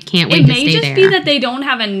 I can't wait to stay there. It may just be that they don't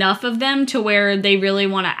have enough of them to where they really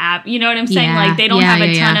want to you know what I'm saying? Yeah, like they don't have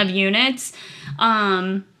a ton of units.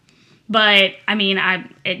 But I mean,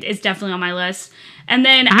 it's definitely on my list. And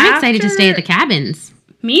then I'm excited to stay at the cabins.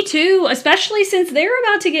 Me too, especially since they're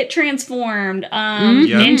about to get transformed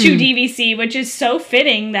into DVC, which is so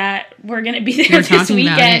fitting that we're going to be there this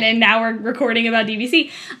weekend, and now we're recording about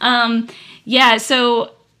DVC.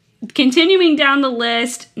 So continuing down the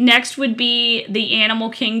list, next would be the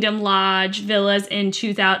Animal Kingdom Lodge Villas in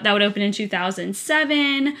 2000. That would open in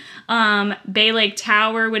 2007. Bay Lake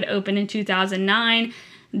Tower would open in 2009.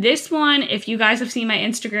 This one, if you guys have seen my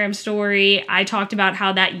Instagram story, I talked about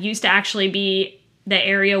how that used to actually be the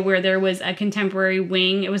area where there was a contemporary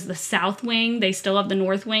wing. It was the south wing. They still have the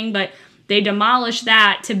north wing, but they demolished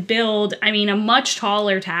that to build, I mean, a much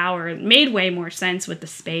taller tower. It made way more sense with the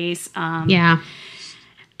space. And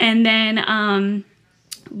then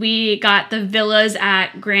we got the villas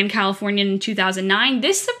at Grand Californian in 2009.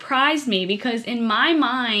 This surprised me because in my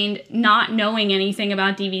mind, not knowing anything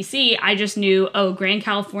about DVC, I just knew, Grand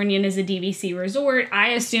Californian is a DVC resort. I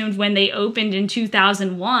assumed when they opened in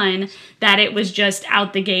 2001 that it was just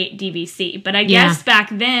out the gate DVC. But I guess back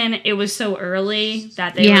then it was so early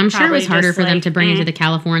that they were I'm sure it was harder for them to bring into the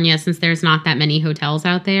California since there's not that many hotels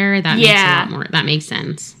out there. That makes a lot more. That makes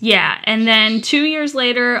sense. Yeah. And then 2 years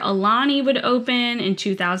later, Aulani would open in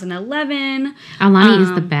 2011. Aulani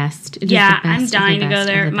is the best. I'm dying to go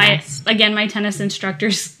there. My tennis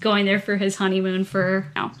instructor's going there for his honeymoon for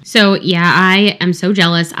now. So I am so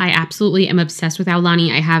jealous. I absolutely am obsessed with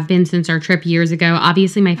Aulani. I have been since our trip years ago.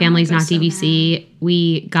 Obviously, my family's not DVC.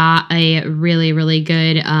 We got a really, really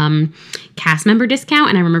good cast member discount,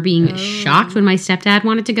 and I remember being shocked when my stepdad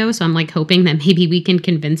wanted to go, so I'm like hoping that maybe we can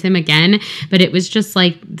convince him again. But it was just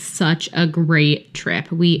like such a great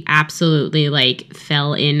trip. We absolutely like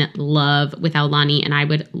fell in love with Aulani, and I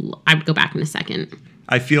would go back in a second.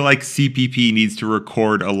 I feel like CPP needs to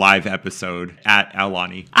record a live episode at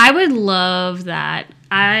Aulani. I would love that.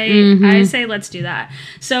 I say let's do that.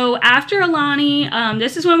 So after Aulani,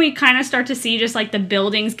 this is when we kind of start to see just like the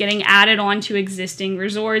buildings getting added on to existing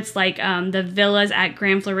resorts, like the villas at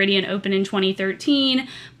Grand Floridian opened in 2013,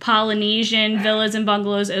 Polynesian Villas and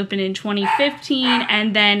Bungalows opened in 2015,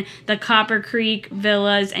 and then the Copper Creek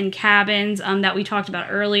Villas and Cabins that we talked about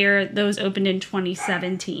earlier, those opened in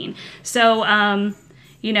 2017. So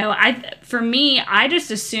I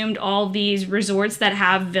just assumed all these resorts that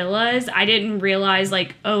have villas, I didn't realize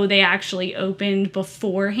they actually opened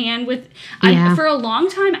beforehand for a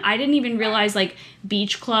long time. I didn't even realize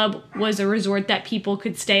Beach Club was a resort that people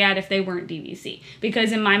could stay at if they weren't DVC,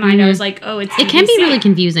 because in my mind I was like, it's DVC. It can be really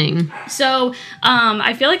confusing. So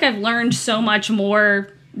I feel like I've learned so much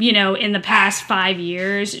more, in the past 5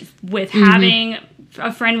 years with having a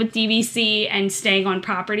friend with DVC and staying on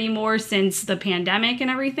property more since the pandemic and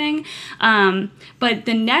everything. But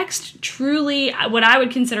the next truly, what I would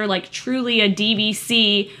consider truly a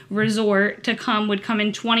DVC resort to come would come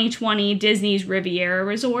in 2020, Disney's Riviera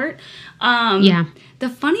Resort. The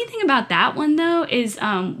funny thing about that one though is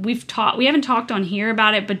we haven't talked on here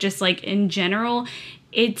about it, but just in general,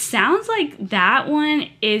 It sounds like that one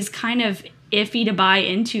is kind of iffy to buy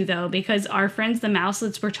into, though, because our friends the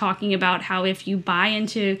Mouselets were talking about how if you buy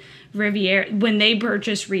into Riviera, when they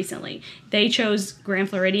purchased recently, they chose Grand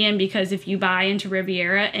Floridian because if you buy into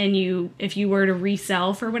Riviera and if you were to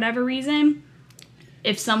resell for whatever reason,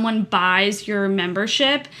 if someone buys your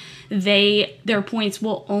membership, their points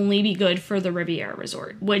will only be good for the Riviera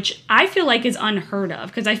Resort, which I feel like is unheard of,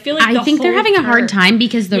 because I feel like I think they're having a hard time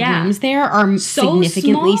because the rooms there are So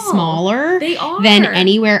significantly small. smaller They are. than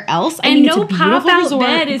anywhere else. I And mean, no it's a beautiful pop-out resort,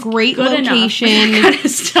 bed is great good enough for location. that kind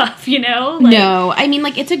of stuff, you know? Like, No, I mean,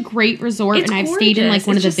 like, it's a great resort, It's and I've stayed in, like, gorgeous.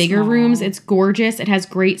 one of It's the just bigger small. rooms. It's gorgeous. It has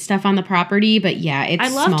great stuff on the property, but yeah, it's I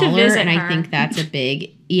love to smaller, visit and I her. think that's a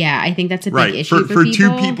big, I think that's a big Right. issue For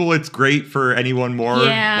people. 2 people, it's great. For anyone more,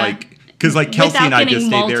 Yeah. like, because like Kelsey without and I getting just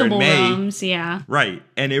stayed there in multiple May. rooms, yeah. Right.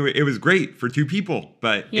 And it was great for 2 people.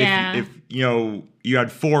 But Yeah. if you know, you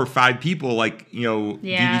had 4 or 5 people, like, you know,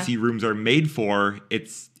 Yeah. DVC rooms are made for,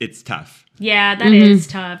 it's tough. Yeah, that is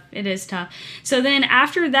tough. It is tough. So then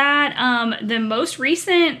after that, the most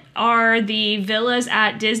recent are the villas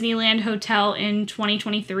at Disneyland Hotel in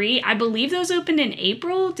 2023. I believe those opened in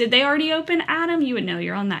April. Did they already open, Adam? You would know.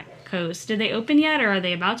 You're on that coast. Did they open yet, or are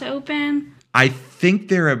they about to open? I think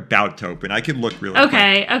they're about to open. I could look really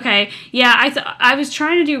quick. Okay. Yeah, I was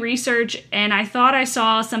trying to do research, and I thought I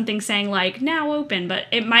saw something saying like now open, but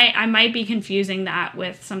I might be confusing that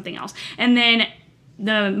with something else. And then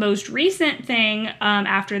the most recent thing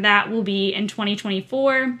after that will be in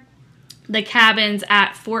 2024. The cabins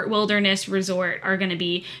at Fort Wilderness Resort are going to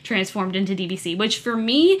be transformed into DVC, which for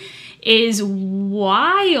me is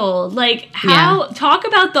wild. Like, talk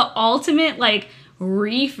about the ultimate, like,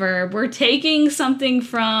 refurb. We're taking something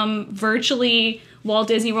from virtually Walt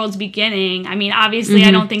Disney World's beginning. I mean, obviously,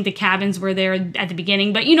 I don't think the cabins were there at the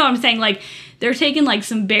beginning, but you know what I'm saying? Like, they're taking, like,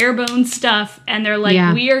 some bare bones stuff, and they're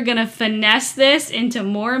like, we are going to finesse this into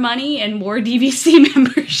more money and more DVC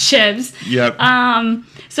memberships. Yep.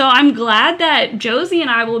 So I'm glad that Josie and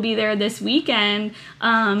I will be there this weekend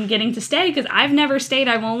getting to stay, because I've never stayed.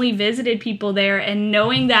 I've only visited people there, and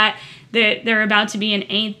knowing that they're about to be an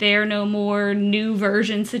Ain't There No More new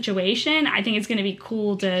version situation, I think it's going to be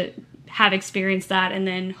cool to have experienced that, and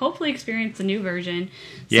then hopefully experience the new version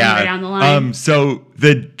somewhere down the line. So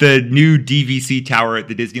the new DVC tower at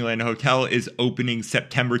the Disneyland Hotel is opening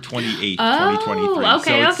September 28th, 2023.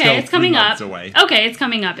 Okay, So it's coming up. Away. Okay, it's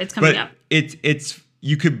coming up. But it's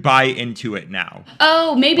you could buy into it now.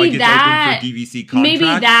 Oh, maybe Like, it's that. open for DVC contracts.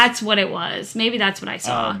 Maybe that's what it was. Maybe that's what I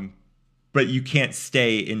saw. But you can't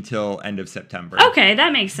stay until end of September. Okay,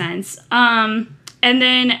 that makes sense. And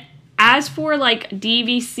then as for like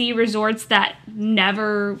DVC resorts that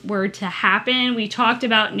never were to happen, we talked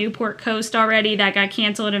about Newport Coast already. That got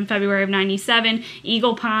canceled in February of '97.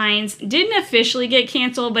 Eagle Pines didn't officially get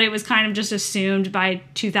canceled, but it was kind of just assumed by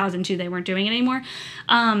 2002 they weren't doing it anymore.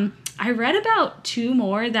 I read about 2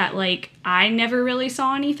 more that like I never really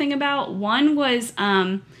saw anything about. One was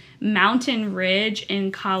Mountain Ridge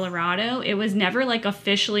in Colorado. It was never like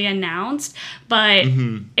officially announced, but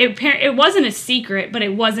it wasn't a secret, but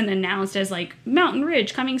it wasn't announced as like Mountain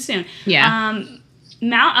Ridge coming soon. Yeah.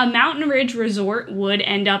 A Mountain Ridge resort would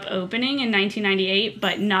end up opening in 1998,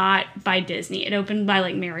 but not by Disney. It opened by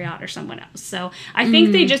like Marriott or someone else. So I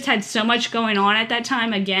think they just had so much going on at that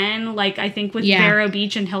time. Again, like I think with Vero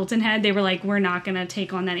Beach and Hilton Head, they were like, we're not going to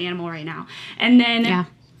take on that animal right now. And then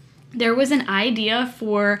there was an idea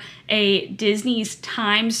for a Disney's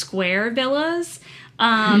Times Square villas,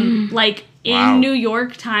 like in New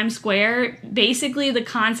York, Times Square. Basically, the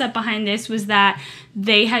concept behind this was that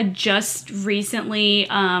they had just recently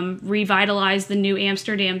revitalized the New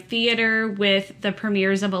Amsterdam Theater with the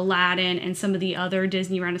premieres of Aladdin and some of the other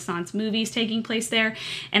Disney Renaissance movies taking place there.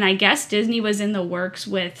 And I guess Disney was in the works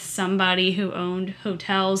with somebody who owned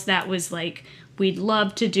hotels that was like, we'd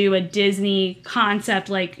love to do a Disney concept,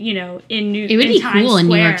 like, you know, in New York. It would be Times cool in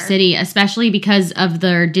New Square. York City, especially because of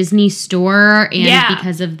their Disney store and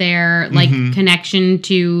because of their like connection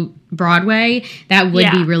to Broadway. That would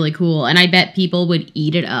be really cool, and I bet people would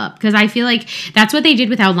eat it up, because I feel like that's what they did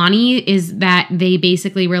with Aulani, is that they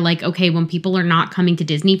basically were like, okay, when people are not coming to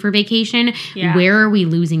Disney for vacation, where are we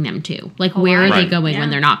losing them to? Like, where are they going when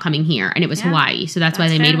they're not coming here? And it was Hawaii, so that's why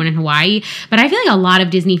they made one in Hawaii. But I feel like a lot of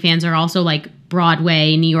Disney fans are also like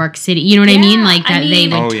Broadway, New York City. You know what I mean? Yeah, Like I that they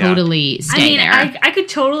mean- would Oh, yeah. totally stay there. I could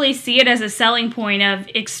totally see it as a selling point of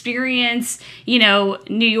experience, you know,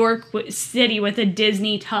 New York City with a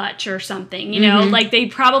Disney touch or something, you know, like they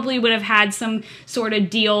probably would have had some sort of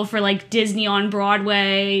deal for like Disney on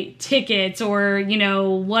Broadway tickets or, you know,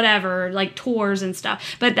 whatever, like tours and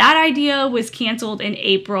stuff. But that idea was canceled in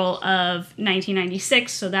April of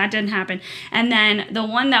 1996, so that didn't happen. And then the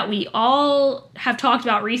one that we all have talked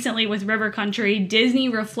about recently with River Country, Disney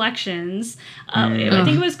Reflections. I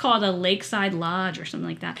think it was called a Lakeside Lodge or something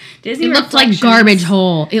like that. Disney it looked like Reflections. garbage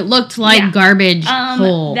hole. It looked like Yeah. garbage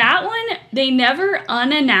hole. That one, they never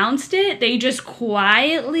unannounced it. They just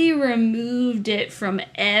quietly removed it from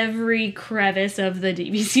every crevice of the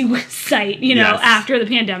DVC website, you know, Yes. after the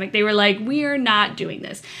pandemic. They were like, we are not doing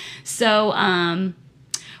this. So,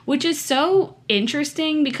 which is so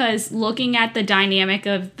interesting because looking at the dynamic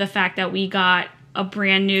of the fact that we got a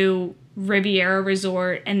brand new Riviera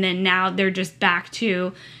resort and then now they're just back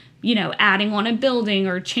to, you know, adding on a building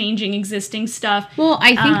or changing existing stuff. Well,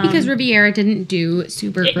 I think because Riviera didn't do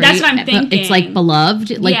super great. That's what I'm but thinking. It's like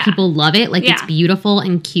beloved. Like Yeah. people love it. Like it's Yeah. beautiful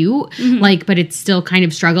and cute. Like, but it's still kind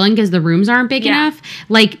of struggling because the rooms aren't big Yeah. enough.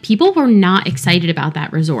 Like people were not excited about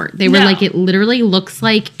that resort. They were No. like, it literally looks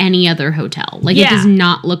like any other hotel. Like it Yeah. does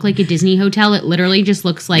not look like a Disney hotel. It literally just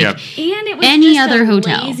looks like Yep. And it was Any just other a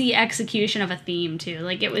hotel. lazy execution of a theme too.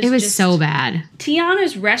 Like it was just so bad.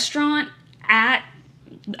 Tiana's restaurant at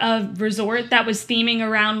a resort that was theming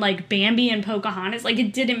around like Bambi and Pocahontas. Like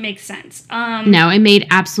it didn't make sense. No, it made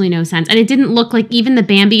absolutely no sense. And it didn't look like even the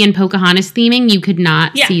Bambi and Pocahontas theming, you could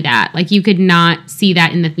not Yeah. see that. Like you could not see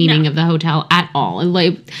that in the theming No. of the hotel at all. And,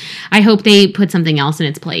 like I hope they put something else in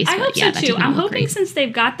its place. I but hope yeah, so that too. did not I'm look hoping great. since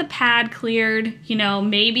they've got the pad cleared, you know,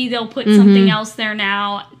 maybe they'll put Mm-hmm. something else there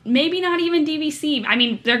now. Maybe not even DVC. I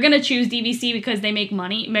mean, they're gonna choose DVC because they make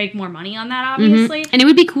more money on that, obviously. And it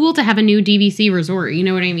would be cool to have a new DVC resort. You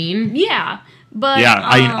know what I mean? Yeah, but Yeah,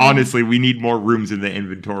 I mean, honestly, we need more rooms in the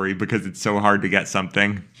inventory because it's so hard to get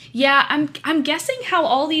something. yeah, I'm guessing how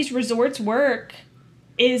all these resorts work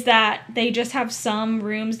is that they just have some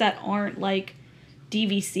rooms that aren't like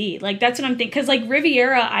DVC. Like that's what I'm thinking. Because like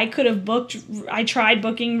Riviera, I could have booked. I tried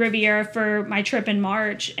booking Riviera for my trip in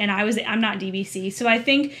March, and I'm not DVC. So I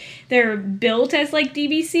think they're built as like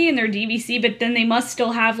DVC and they're DVC, but then they must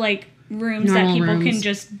still have like rooms Normal that people rooms. can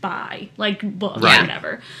just buy, like book Right. or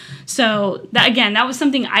whatever. So that was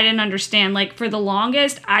something I didn't understand. Like for the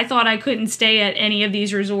longest, I thought I couldn't stay at any of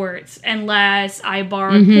these resorts unless I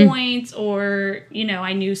borrowed points or, you know,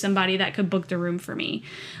 I knew somebody that could book the room for me.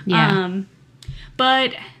 Yeah.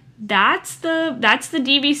 But that's the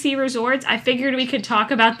DVC resorts. I figured we could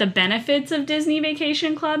talk about the benefits of Disney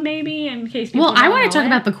Vacation Club maybe in case people Well, I don't want know to talk it.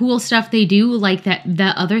 about the cool stuff they do, like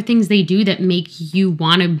the other things they do that make you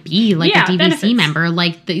want to be like Yeah, a DVC benefits. member,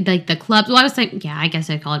 like the clubs. Well, I was saying, yeah, I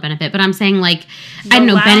guess I'd call it benefit, but I'm saying like I The don't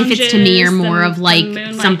know, benefits to me are lounges, more the- of like the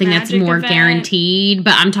Moonlight something that's Magic more event. guaranteed.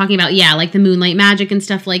 But I'm talking about like the Moonlight Magic and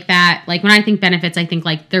stuff like that. Like when I think benefits, I think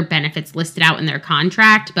like their benefits listed out in their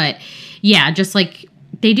contract. But yeah, just like.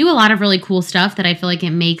 They do a lot of really cool stuff that I feel like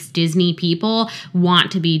it makes Disney people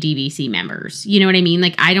want to be DVC members. You know what I mean?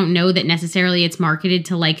 Like, I don't know that necessarily it's marketed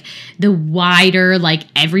to like the wider, like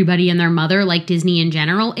everybody and their mother, like Disney in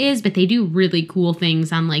general is, but they do really cool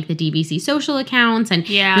things on like the DVC social accounts and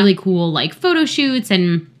Yeah. really cool like photo shoots,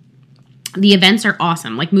 and the events are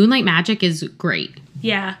awesome. Like Moonlight Magic is great.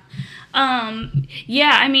 Yeah.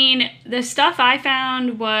 Yeah, I mean, the stuff I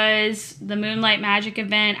found was the Moonlight Magic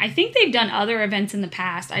event. I think they've done other events in the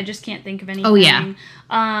past. I just can't think of anything. Oh, yeah.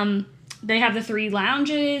 They have the 3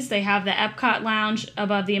 lounges. They have the Epcot lounge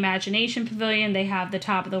above the Imagination Pavilion. They have the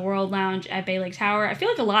Top of the World lounge at Bay Lake Tower. I feel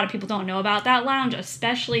like a lot of people don't know about that lounge,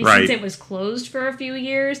 especially Right. since it was closed for a few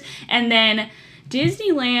years. And then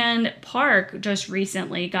Disneyland Park just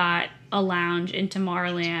recently got a lounge in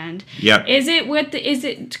Tomorrowland. Yep.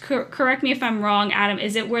 Correct me if I'm wrong, Adam,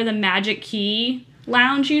 is it where the Magic Key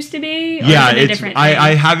lounge used to be? Or Yeah, is it a it's different I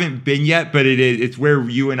thing? haven't been yet, but it's where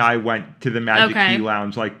you and I went to the Magic Okay. Key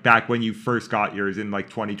Lounge like back when you first got yours in like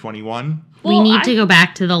 2021. Well, we need to go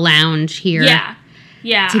back to the lounge here.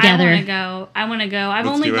 Yeah, together. I want to go. I've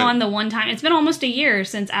Let's only do it. gone the one time. It's been almost a year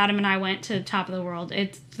since Adam and I went to Top of the World.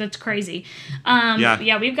 That's crazy.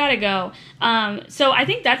 Yeah. We've got to go. So I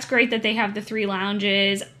think that's great that they have the 3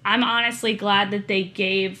 lounges. I'm honestly glad that they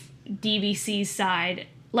gave DVC's side,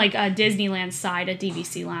 like a Disneyland side, a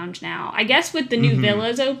DVC lounge now. I guess with the new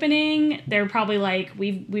villas opening, they're probably like,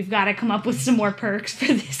 we've got to come up with some more perks for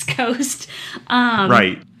this coast.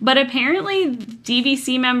 Right. But apparently,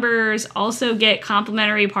 DVC members also get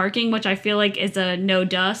complimentary parking, which I feel like is a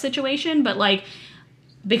no-duh situation. But, like,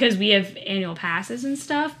 because we have annual passes and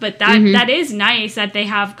stuff. But that is nice that they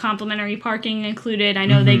have complimentary parking included. I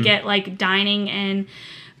know they get like dining and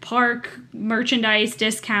park merchandise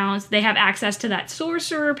discounts. They have access to that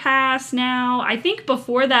sorcerer pass now. I think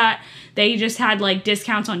before that they just had like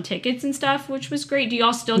discounts on tickets and stuff, which was great. Do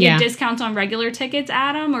y'all still get discounts on regular tickets,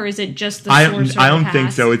 Adam, or is it just the sorcerer I don't pass?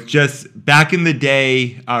 think so. It's just back before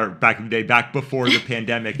the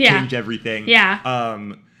pandemic changed everything. Yeah.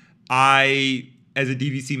 I, as a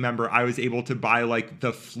DVC member, I was able to buy like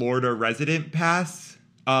the Florida resident pass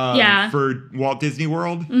for Walt Disney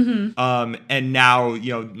World. And now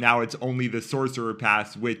it's only the Sorcerer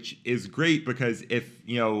Pass, which is great because if,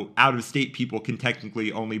 out of state people can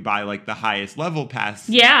technically only buy like the highest level pass.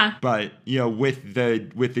 Yeah. But, with the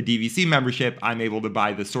DVC membership, I'm able to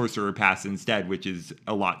buy the Sorcerer Pass instead, which is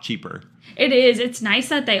a lot cheaper. It is. It's nice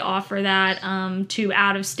that they offer that to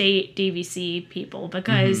out-of-state DVC people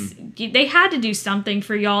because they had to do something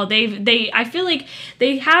for y'all. I feel like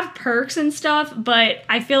they have perks and stuff, but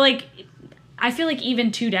I feel like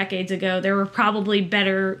even 2 decades ago there were probably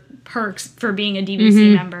better perks for being a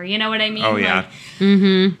DVC member. You know what I mean? Oh yeah.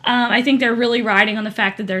 I think they're really riding on the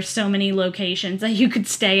fact that there's so many locations that you could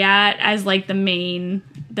stay at as like the main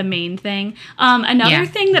thing. Another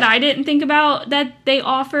thing that I didn't think about that they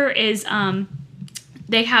offer is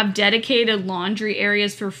they have dedicated laundry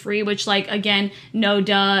areas for free, which like, again, no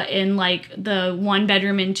duh, in like the 1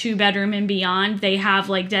 bedroom and 2 bedroom and beyond, they have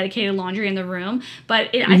like dedicated laundry in the room.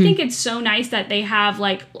 But I think it's so nice that they have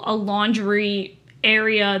like a laundry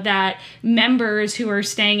area that members who are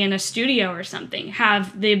staying in a studio or something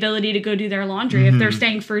have the ability to go do their laundry. If they're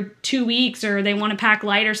staying for 2 weeks or they want to pack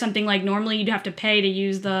light or something, like normally you'd have to pay to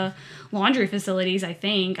use the laundry facilities,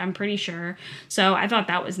 I'm pretty sure. So I thought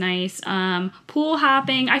that was nice. Pool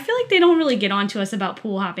hopping. I feel like they don't really get on to us about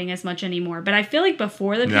pool hopping as much anymore, but I feel like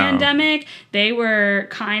before the pandemic, they were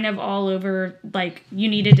kind of all over, like you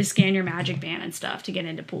needed to scan your Magic Band and stuff to get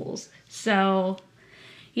into pools. So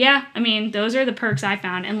yeah, I mean, those are the perks I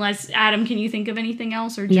found. Unless, Adam, can you think of anything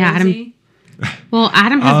else? Or Josie? Yeah,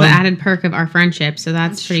 Adam has the added perk of our friendship, so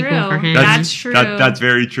that's pretty cool for him. That's true. That's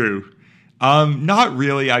very true. Not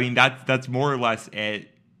really. I mean, that's more or less it,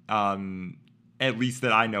 at least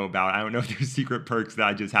that I know about. I don't know if there's secret perks that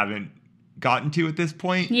I just haven't gotten to at this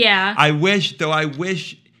point. Yeah. I wish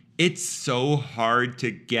it's so hard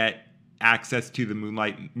to get access to the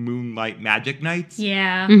Moonlight Magic Nights.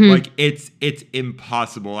 Yeah. Like it's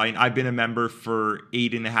impossible. I've been a member for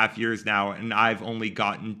 8.5 years now, and I've only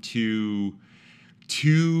gotten to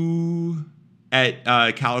 2 at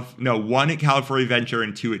one at California Adventure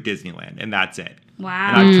and 2 at Disneyland, and that's it.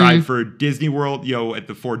 Wow. And I've tried for Disney World, at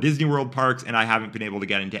the 4 Disney World parks, and I haven't been able to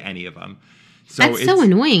get into any of them. So that's so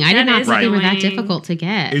annoying. I did not think they were that annoying. difficult to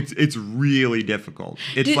get. It's really difficult.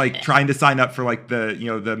 It's like trying to sign up for like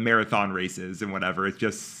the marathon races and whatever. It's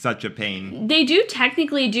just such a pain. They do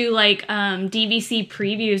technically do like DVC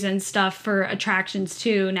previews and stuff for attractions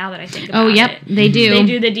too, now that I think about it. Oh, yep, they do. They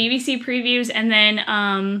do the DVC previews, and then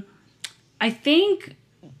I think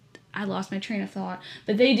I lost my train of thought,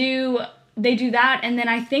 but they do that, and then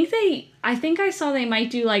I think I saw they might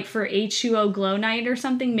do like for H2O Glow Night or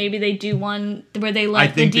something. Maybe they do one where they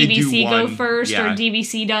let the DVC go first, or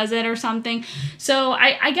DVC does it or something. So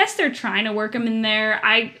I guess they're trying to work them in there.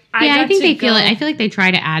 I think they feel it. I feel like they try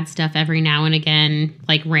to add stuff every now and again,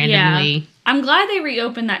 like randomly. Yeah. I'm glad they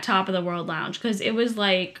reopened that Top of the World Lounge because it was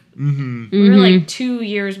like we were like 2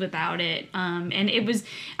 years without it, and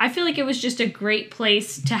I feel like it was just a great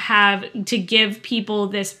place to give people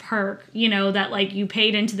this perk, that like you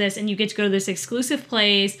paid into this and you get to go to this exclusive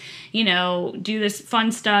place, do this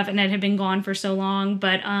fun stuff, and it had been gone for so long.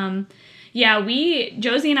 But yeah,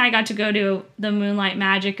 Josie and I got to go to the Moonlight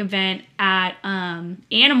Magic event at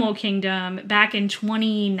Animal Kingdom back in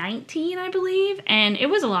 2019, I believe, and it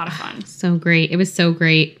was a lot of fun. So great. It was so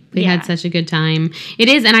great. We had such a good time. It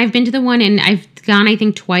is, and I've been to the one, and I've gone, I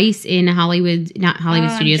think, twice in not Hollywood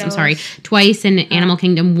Studios, I'm sorry. Twice in Animal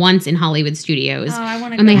Kingdom, once in Hollywood Studios. I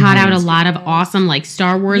want to go. And they had out a lot of awesome, like,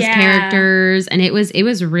 Star Wars characters, and it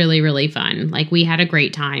was really, really fun. Like, we had a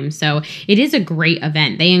great time. So, it is a great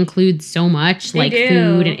event. They include so much,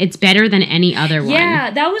 food, and it's better than any other one.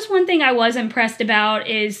 Yeah, that was one thing I was impressed about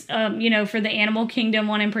is, for the Animal Kingdom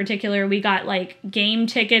one in particular, we got, like, game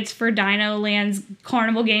tickets for Dino Land's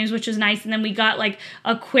carnival games, which was nice, and then we got like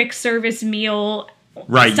a quick service meal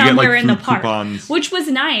somewhere in the park, coupons. Which was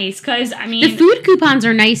nice because I mean the food coupons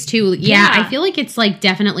are nice too. Yeah, I feel like it's like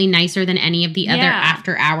definitely nicer than any of the other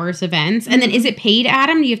after hours events. And then is it paid,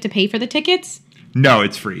 Adam? Do you have to pay for the tickets? No,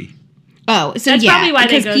 it's free. Oh, so That's yeah, probably why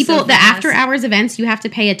they because go people, so the fast. after hours events, you have to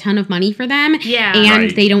pay a ton of money for them. Yeah. And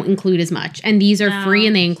Right. they don't include as much. And these are No. free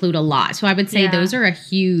and they include a lot. So I would say Yeah. those are a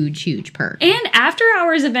huge, huge perk. And after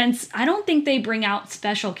hours events, I don't think they bring out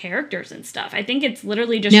special characters and stuff. I think it's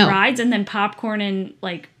literally just No. rides and then popcorn and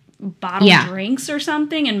like bottled Yeah. drinks or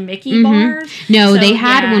something and Mickey bars. No, So, they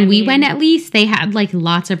had, yeah, when I we mean, went at least, they had like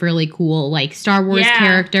lots of really cool like Star Wars Yeah.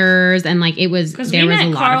 characters. And like it was, because there we was a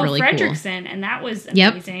met lot Carl of really cool. Fredricksen, and that was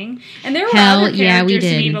Yep. amazing. And there were Hell, other yeah, we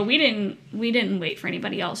characters to meet, did. but we didn't wait for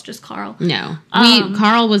anybody else, just Carl. No, Um,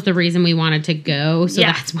 Carl was the reason we wanted to go, so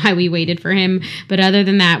Yeah. that's why we waited for him. But other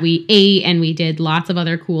than that, we ate and we did lots of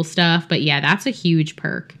other cool stuff. But yeah, that's a huge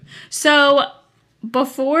perk. So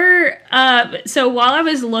so while I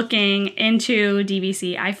was looking into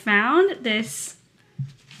DVC, I found this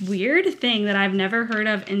weird thing that I've never heard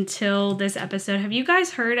of until this episode. Have you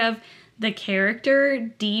guys heard of the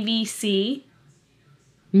character DVC?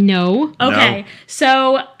 No, Okay, No.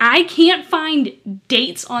 so I can't find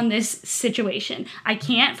dates on this situation. I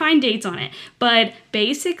can't find dates on it. But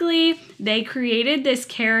basically, they created this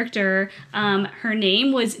character. Her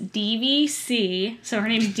name was DVC. So her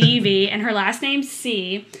name's DV, and her last name's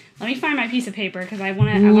C. Let me find my piece of paper because I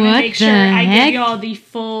want to What make sure the I heck? give you all the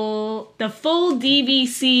full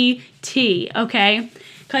DVC T. Okay,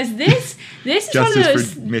 because this is one of Justice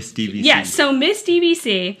those. for Miss DVC. Yes, so Miss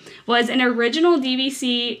DVC was an original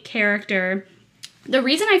DVC character. The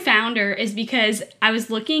reason I found her is because I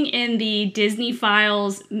was looking in the Disney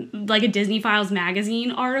Files, like a Disney Files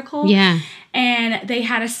magazine article. yeah. And they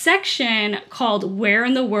had a section called Where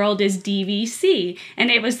in the World is DVC?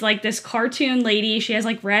 And it was like this cartoon lady. She has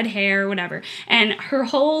like red hair or whatever. And her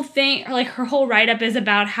whole thing, like her whole write-up is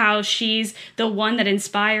about how she's the one that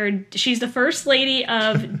inspired, she's the first lady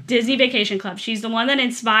of Disney Vacation Club. She's the one that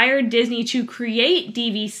inspired Disney to create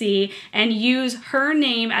DVC and use her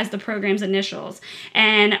name as the program's initials.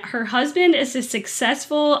 And her husband is a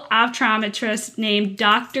successful optometrist named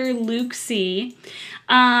Dr. Luke C.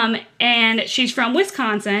 And she's from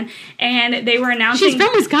Wisconsin, and they were announcing. She's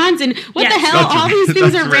from Wisconsin. What Yes. the hell? That's All these ra-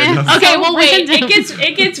 things that's are random. random. Okay, So well wait. random.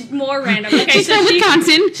 It gets more random. Okay, She's from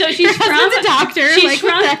Wisconsin. So she's Her from husband's a doctor. She's Like,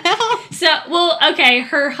 from. what the hell? Okay.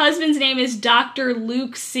 Her husband's name is Dr.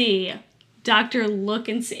 Luke C. Dr. Look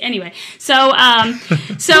and See. Anyway, so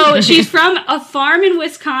she's from a farm in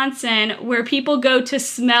Wisconsin where people go to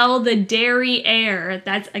smell the dairy air.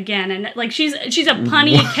 That's again, and like she's a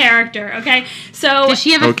punny character. Okay, so Does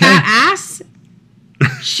she have a Okay. fat ass?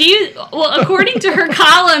 according to her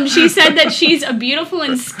column, she said that she's a beautiful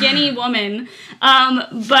and skinny woman.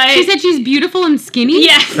 But She said she's beautiful and skinny?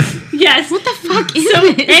 yes. What the fuck is So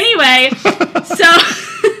this? anyway,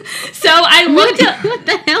 so I looked at. What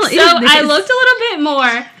the hell is So this? I looked a little bit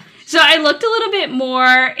more. So I looked a little bit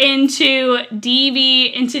more into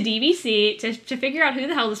DVC to figure out who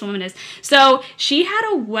the hell this woman is. So she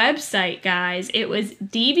had a website, guys. It was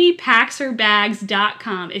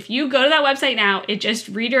dvpacksherbags.com. If you go to that website now, it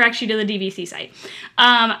just redirects you to the DVC site.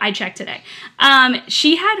 I checked today.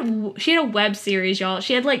 She had a web series, y'all.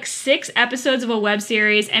 She had like 6 episodes of a web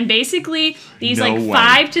series, and basically these No like way.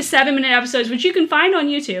 5 to 7 minute episodes, which you can find on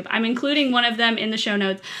YouTube. I'm including one of them in the show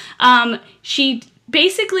notes.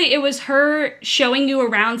 Basically, it was her showing you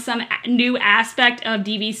around some new aspect of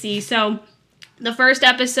DVC. So the first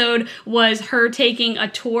episode was her taking a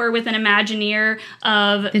tour with an Imagineer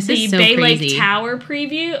of This the is so Bay Lake crazy. Tower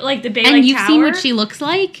preview, like the Bay And Lake you've Tower. seen what she looks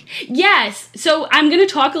like? Yes. So I'm going to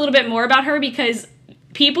talk a little bit more about her because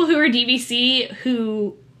people who are DVC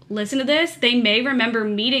who listen to this, they may remember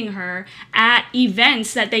meeting her at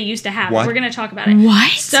events that they used to have. What? We're going to talk about it.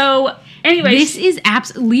 What? So, anyways. This is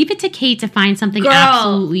leave it to Kate to find something Girl,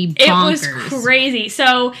 absolutely bonkers. It was crazy.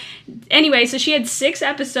 So, anyway, so she had 6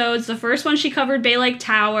 episodes. The first one she covered Bay Lake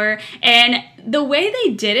Tower, and the way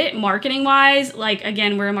they did it marketing wise, like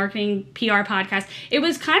again, we're a marketing PR podcast. It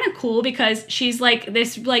was kind of cool because she's like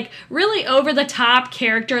this like really over the top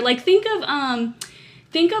character. Like think of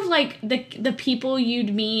like the people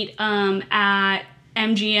you'd meet at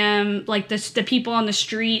MGM, like the people on the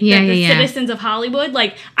street, the citizens of Hollywood.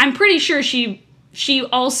 Like I'm pretty sure she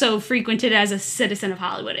also frequented as a citizen of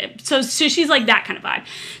Hollywood. So she's like that kind of vibe.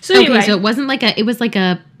 So anyway, Okay, so it wasn't like it was like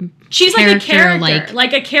a she's like a character,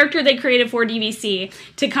 like a character they created for DVC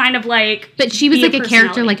to kind of like. but she was be like a character,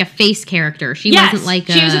 personality. like a face character. She Yes, wasn't like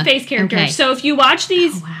she was a face character. Okay. So if you watch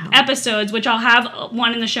these Oh, wow. episodes, which I'll have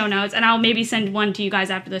one in the show notes, and I'll maybe send one to you guys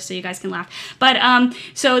after this so you guys can laugh. But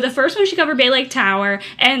so the first one she covered Bay Lake Tower,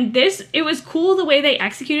 and it was cool the way they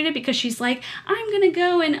executed it because she's like, I'm gonna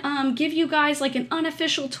go and give you guys like an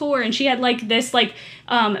unofficial tour, and she had like this like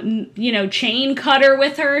chain cutter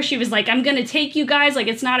with her. She was like, I'm gonna take you guys, like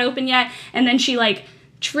it's not open yet. And then she like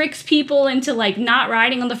tricks people into like not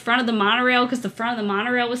riding on the front of the monorail because the front of the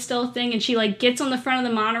monorail was still a thing, and she like gets on the front of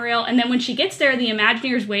the monorail, and then when she gets there, the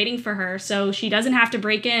Imagineer's waiting for her, so she doesn't have to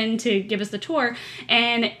break in to give us the tour.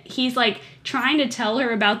 And he's like trying to tell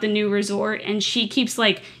her about the new resort, and she keeps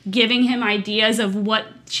like giving him ideas of what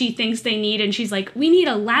she thinks they need, and she's like, we need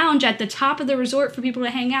a lounge at the top of the resort for people to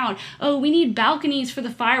hang out. Oh, we need balconies for the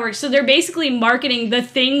fireworks. So they're basically marketing the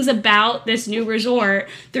things about this new resort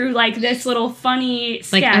through like this little funny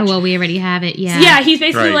sketch. Like, oh, well, we already have it. Yeah. Yeah, he's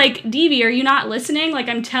basically Right. like, Devi, are you not listening? Like,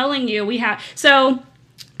 I'm telling you, we have. So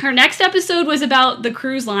her next episode was about the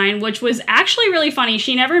cruise line, which was actually really funny.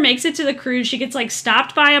 She never makes it to the cruise. She gets like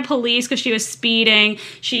stopped by a police because she was speeding.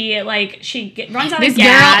 She runs out This of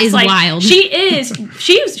gas. girl is like, wild. She is.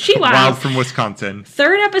 She wild. Wild from Wisconsin.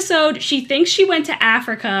 Third episode, she thinks she went to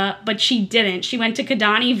Africa, but she didn't. She went to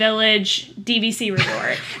Kidani Village DVC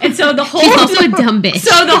Resort. And so the whole She's also a dumb bitch.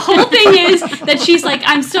 So the whole thing is that she's like,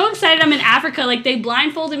 I'm so excited I'm in Africa. Like, they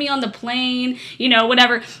blindfolded me on the plane,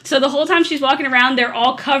 whatever. So the whole time she's walking around, they're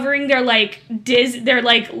all covering their like their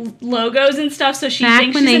like logos and stuff. So she Back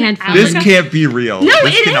thinks when she's they in had fun. Africa. This can't be real. No,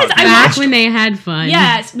 This it cannot is. be I real. Back watched- when they had fun.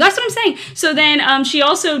 Yes, that's what I'm saying. So then she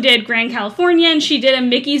also did Grand Californian. She did a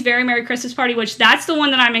Mickey's Very Merry Christmas Party, which that's the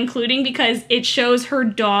one that I'm including because it shows her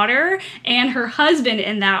daughter and her husband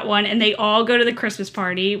in that one, and they all go to the Christmas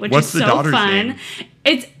party, which What's is the so daughter's fun. name?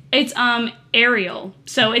 It's Ariel.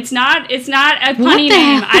 So it's not a punny What the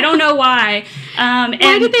name. hell? I don't know why. Why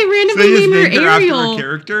And did they So randomly they just name her named her after Ariel? a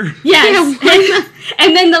character? Yes. Yeah, why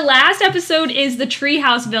And then the last episode is the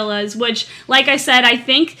Treehouse Villas, which, like I said, I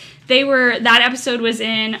think that episode was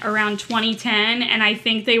in around 2010, and I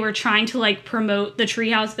think they were trying to like promote the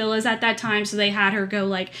Treehouse Villas at that time, so they had her go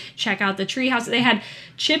like check out the treehouse. They had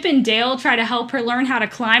Chip and Dale try to help her learn how to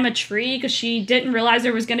climb a tree because she didn't realize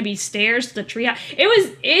there was going to be stairs to the treehouse.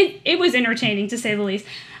 It was entertaining to say the least.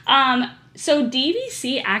 So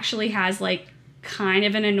DVC actually has like kind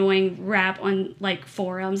of an annoying rap on like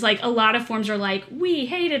forums. Like a lot of forums are like, we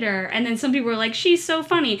hated her, and then some people are like, she's so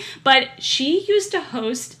funny. But she used to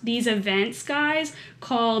host these events, guys,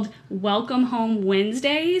 called Welcome Home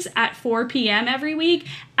Wednesdays at 4 p.m. every week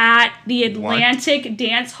at the Atlantic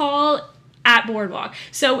Dance Hall at Boardwalk.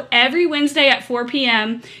 So every Wednesday at 4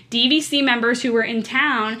 p.m., DVC members who were in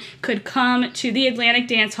town could come to the Atlantic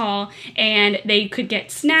Dance Hall, and they could get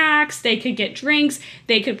snacks, they could get drinks,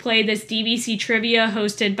 they could play this DVC trivia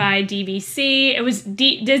hosted by DVC. It was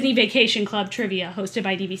Disney Vacation Club trivia hosted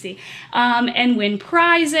by DVC, and win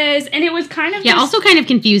prizes. And it was kind of Yeah, this- also kind of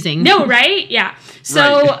confusing. no, right? Yeah.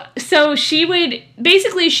 So she would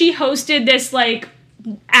basically she hosted this like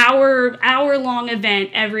hour long event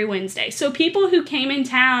every Wednesday. So people who came in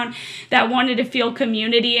town that wanted to feel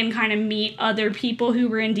community and kind of meet other people who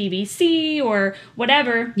were in DVC or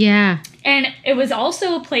whatever. Yeah. And it was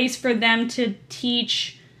also a place for them to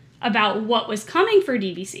teach about what was coming for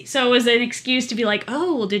DVC. So it was an excuse to be like,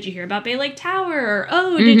 oh, well, did you hear about Bay Lake Tower? Or,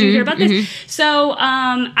 oh, did you hear about this? So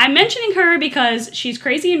I'm mentioning her because she's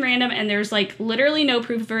crazy and random, and there's like literally no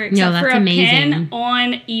proof of her except that's for a amazing. pin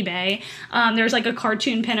on eBay. There's like a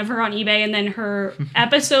cartoon pin of her on eBay, and then her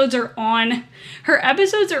episodes are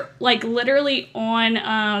like literally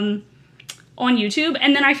on YouTube.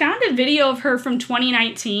 And then I found a video of her from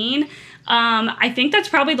 2019. I think that's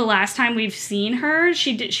probably the last time we've seen her.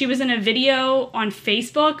 She was in a video on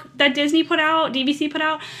Facebook that DVC put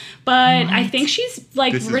out, but I think she's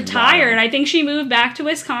like This is retired. wild. I think she moved back to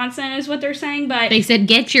Wisconsin is what they're saying, but They said,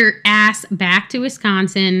 get your ass back to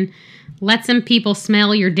Wisconsin. Let some people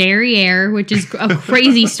smell your derriere, which is a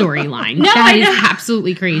crazy storyline. No, That I is know.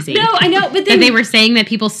 absolutely crazy. no, I know, but That then they were saying that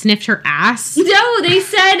people sniffed her ass. No, they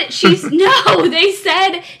said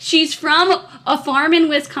she's from a farm in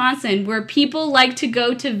Wisconsin where people like to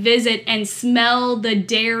go to visit and smell the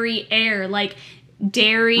dairy air, like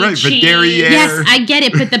dairy Right, but cheese. dairy air- Yes, I get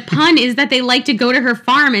it, but the pun is that they like to go to her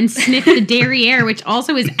farm and sniff the derriere, which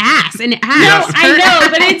also is ass, and it has. No, I her know,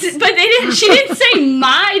 ass. but they didn't. She didn't say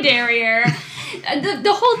my derriere.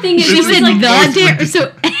 The whole thing is She it was said like the derriere.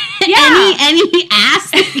 So Yeah. any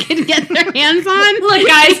ass they could get their hands on. Look,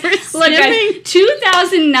 guys, Look,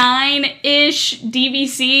 2009-ish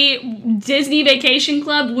DVC Disney Vacation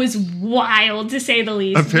Club was wild to say the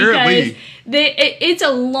least. Apparently. Because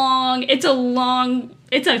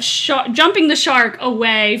jumping the shark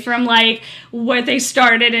away from like what they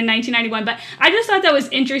started in 1991. But I just thought that was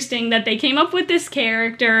interesting that they came up with this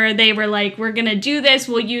character. They were like, we're gonna do this.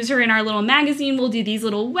 We'll use her in our little magazine. We'll do these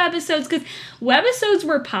little webisodes because webisodes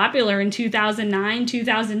were popular in 2009,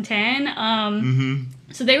 2010.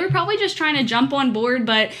 So they were probably just trying to jump on board,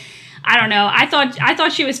 but I don't know. I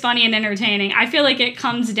thought she was funny and entertaining. I feel like it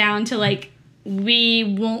comes down to like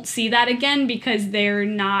we won't see that again because they're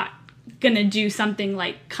not gonna do something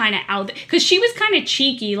like kind of out there, because she was kind of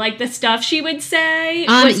cheeky, like the stuff she would say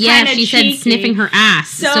was yeah, she cheeky. Said sniffing her ass,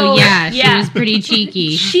 so yeah, she was pretty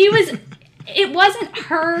cheeky. It wasn't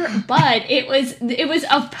her butt. It was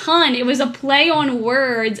a pun. It was a play on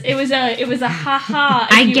words. It was a ha-ha.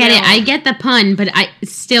 I get it. I get the pun, but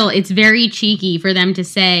it's very cheeky for them to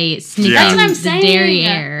say sniffing That's what I'm saying. the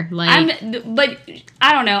derriere. But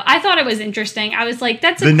I don't know. I thought it was interesting. I was like,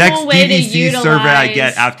 that's a the cool next way to DVC utilize. survey I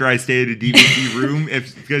get after I stay at a DVC room,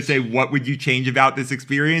 if it's going to say, what would you change about this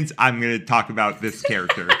experience? I'm going to talk about this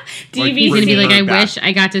character. DVC. He's going to be like, I back. wish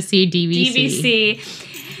I got to see DVC. DVC.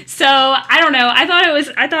 So I don't know. I thought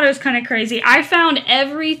it was kind of crazy. I found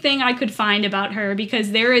everything I could find about her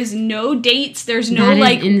because there is no dates. There's no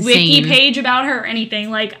like wiki page about her or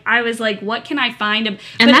anything. Like I was like, what can I find?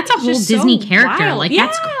 And that's a whole Disney character. Wild. Like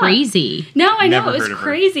that's crazy. No, I know Never it was heard of her.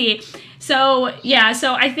 crazy. So yeah,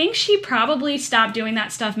 so I think she probably stopped doing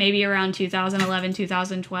that stuff maybe around 2011,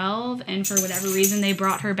 2012, and for whatever reason they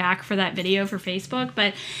brought her back for that video for Facebook.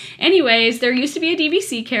 But anyways, there used to be a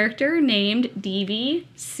DVC character named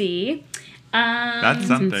DVC. That's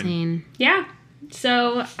something. That's insane. Yeah.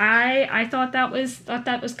 So I thought that was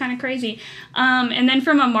kind of crazy. And then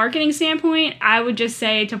from a marketing standpoint, I would just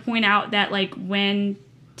say to point out that like when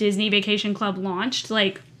Disney Vacation Club launched,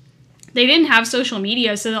 like they didn't have social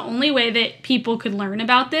media, so the only way that people could learn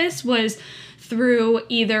about this was through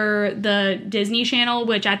either the Disney Channel,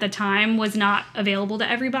 which at the time was not available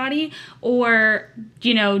to everybody, or,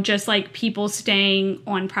 you know, just like people staying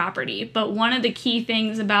on property. But one of the key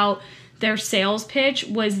things about their sales pitch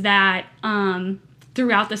was that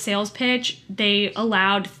throughout the sales pitch, they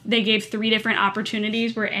gave 3 different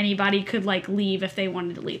opportunities where anybody could like leave if they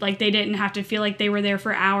wanted to leave. Like they didn't have to feel like they were there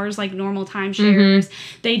for hours like normal timeshares.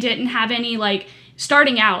 They didn't have any like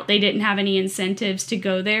starting out, they didn't have any incentives to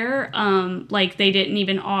go there. Like they didn't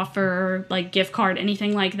even offer like gift card,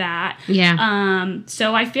 anything like that. Yeah.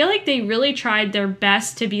 So I feel like they really tried their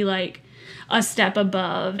best to be like a step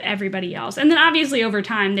above everybody else. And then obviously over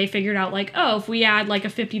time they figured out like, oh, if we add like a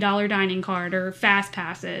 $50 dining card or fast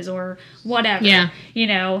passes or whatever, you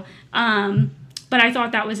know. But I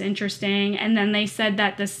thought that was interesting. And then they said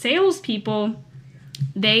that the salespeople,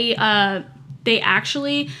 they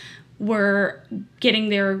actually were getting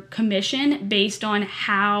their commission based on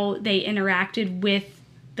how they interacted with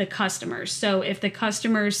the customers. So if the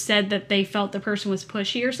customers said that they felt the person was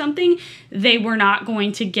pushy or something, they were not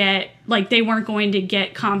going to get, like, they weren't going to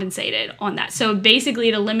get compensated on that. So basically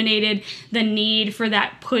it eliminated the need for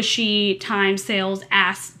that pushy timeshare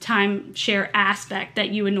aspect that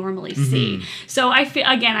you would normally see. So I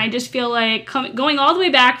just feel like going all the way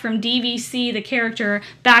back from DVC, the character,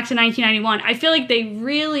 back to 1991, I feel like they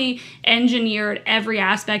really engineered every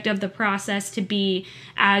aspect of the process to be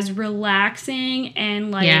as relaxing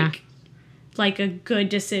and like a good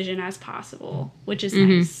decision as possible, which is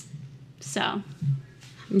nice. So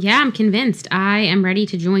yeah, I'm convinced. I am ready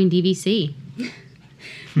to join DVC.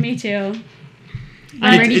 Me too.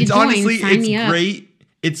 I'm ready to join. Honestly, Sign me up. great.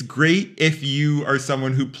 It's great if you are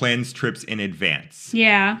someone who plans trips in advance.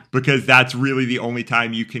 Yeah. Because that's really the only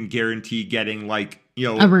time you can guarantee getting like, you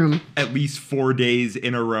know, A room. at least 4 days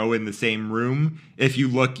in a row in the same room. If you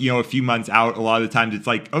look, you know, a few months out, a lot of the times it's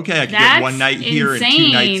like, okay, I can get 1 night here and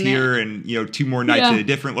 2 nights here and, you know, 2 more nights at a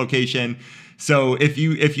different location. So if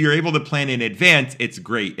you're able to plan in advance, it's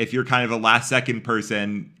great. If you're kind of a last second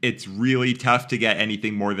person, it's really tough to get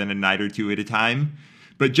anything more than a night or 2 at a time.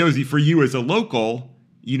 But Josie, for you as a local,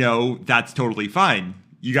 you know, that's totally fine.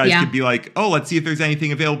 You guys could be like, oh, let's see if there's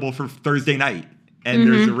anything available for Thursday night. And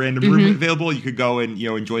there's a random room available. You could go and, you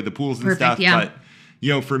know, enjoy the pools and stuff. Yeah. But,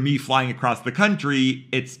 you know, for me flying across the country,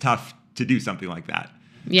 it's tough to do something like that.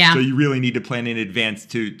 Yeah. So you really need to plan in advance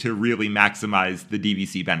to really maximize the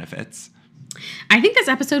DVC benefits. I think this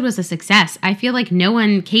episode was a success. I feel like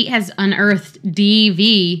Kate has unearthed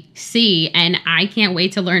DVC, and I can't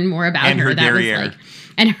wait to learn more about her. Her derriere.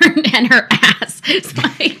 And her ass. So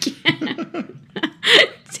I can't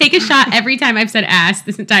take a shot every time I've said ass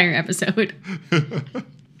this entire episode.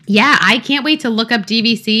 Yeah, I can't wait to look up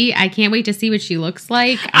DVC. I can't wait to see what she looks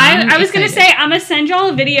like. I was going to say, I'm going to send y'all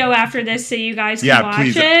a video after this so you guys can watch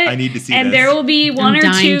please. it. I need to see and this. there will be one or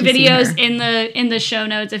dying 2 to see videos her. in the show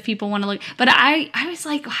notes if people want to look. But I was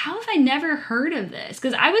like, how have I never heard of this?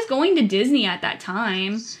 Because I was going to Disney at that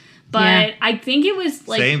time. But I think it was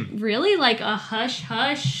like really like a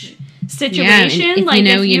hush-hush situation. and if Like, you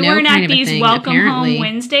know, if you you know weren't kind at of a these thing, Welcome apparently. Home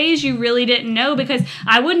Wednesdays, you really didn't know, because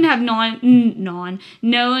I wouldn't have known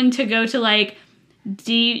to go to like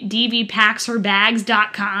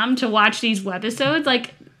dvpacksforbags.com to watch these webisodes.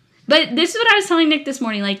 Like, but this is what I was telling Nick this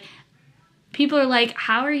morning. Like, people are like,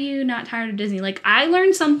 how are you not tired of Disney? Like, I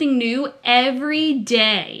learn something new every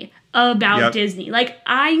day about Yep. Disney. Like,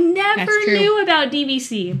 I never That's true. knew about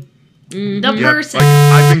DVC. The Yep. person. Like,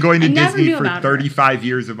 I've been going to I never Disney knew for about her. 35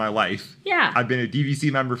 years of my life. Yeah. I've been a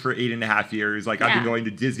DVC member for 8.5 years. Like, I've Yeah. been going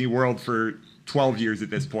to Disney World for 12 years at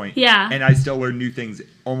this point. Yeah. And I still learn new things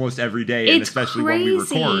almost every day, and It's especially crazy. when we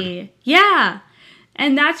record. Yeah.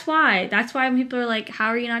 And that's why when people are like, how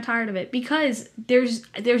are you not tired of it? Because there's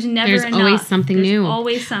never There's enough. always something There's new.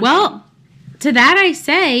 always something. Well, to that I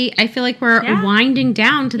say, I feel like we're Yeah. winding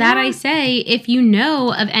down. To that Yeah. I say, if you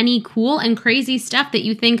know of any cool and crazy stuff that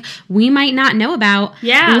you think we might not know about,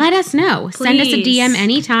 Yeah. let us know. Send us a Please. DM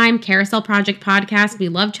anytime, Carousel Project Podcast. We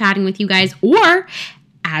love chatting with you guys. Or,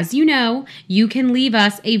 as you know, you can leave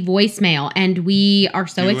us a voicemail, and we are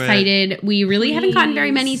so Do it. excited. We really haven't gotten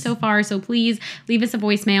very many Please. so far, so please leave us a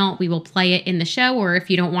voicemail. We will play it in the show, or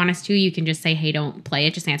if you don't want us to, you can just say, hey, don't play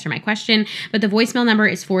it. Just answer my question. But the voicemail number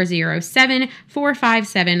is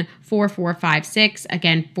 407-457-4456.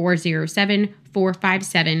 Again,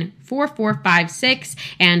 407-457-4456,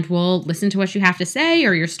 and we'll listen to what you have to say,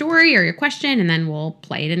 or your story, or your question, and then we'll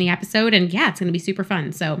play it in the episode. And yeah, it's going to be super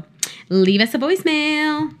fun. So leave us a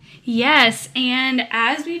voicemail. Yes, and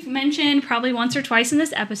as we've mentioned probably once or twice in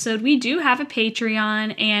this episode, we do have a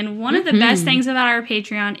Patreon, and one of the best things about our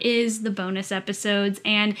Patreon is the bonus episodes,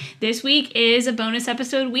 and this week is a bonus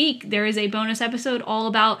episode week. There is a bonus episode all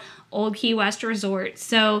about Old Key West Resort.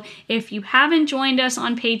 So if you haven't joined us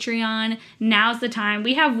on Patreon, now's the time.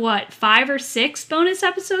 We have 5 or 6 bonus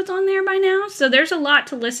episodes on there by now, so there's a lot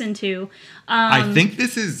to listen to. I think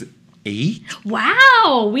this is 8.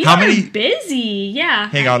 Wow, we How are many- busy. Yeah.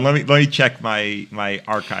 Hang on, let me check my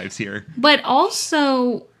archives here. But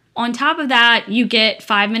also, on top of that, you get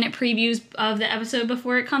 5-minute previews of the episode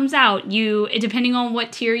before it comes out. You, depending on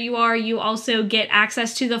what tier you are, you also get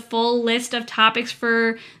access to the full list of topics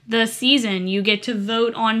for the season. You get to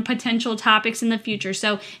vote on potential topics in the future.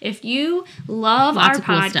 So if you love Lots our of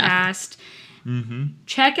cool stuff. podcast,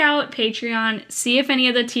 check out Patreon. See if any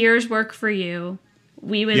of the tiers work for you.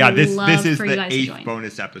 We would Yeah, love this is for you the guys to 8th join.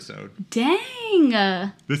 bonus episode. Dang.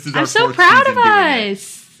 This is our I'm so 4th proud of season doing it.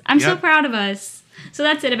 us. I'm so Yep. proud of us. So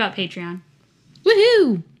that's it about Patreon.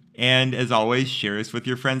 Woohoo! And as always, share us with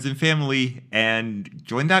your friends and family, and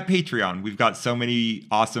join that Patreon. We've got so many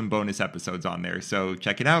awesome bonus episodes on there, so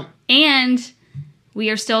check it out. And we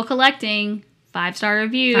are still collecting 5-star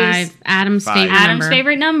reviews. 5. Adam's 5. favorite Adam's number.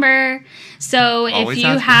 favorite number. So Always if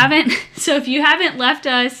you has been. haven't left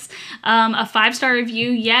us a 5-star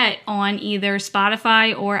review yet on either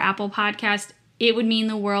Spotify or Apple Podcast, it would mean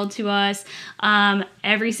the world to us.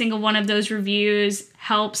 Every single one of those reviews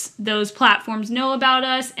helps those platforms know about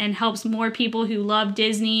us and helps more people who love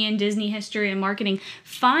Disney and Disney history and marketing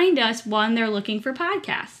find us when they're looking for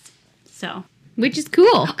podcasts. So. Which is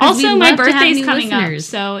cool. 'cause Also, we my love to have birthday's new coming listeners.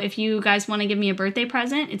 up. So if you guys want to give me a birthday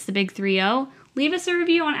present, it's the big 3-0. Leave us a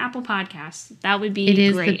review on Apple Podcasts. That would be It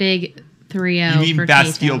is great. the big 3-0 You mean for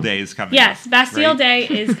Bastille K-Town. Day is coming Yes, up, Bastille right? Day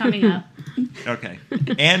is coming up. Okay.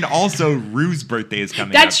 And also, Rue's birthday is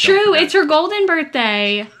coming That's up. don't true. forget. It's her golden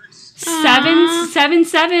birthday.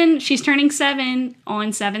 7/7. She's turning 7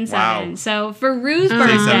 on 7/7. Wow. So for Rue's Say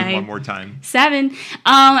birthday, 7 one more time. 7.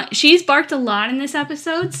 She's barked a lot in this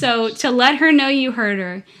episode, so to let her know you heard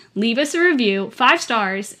her, leave us a review, 5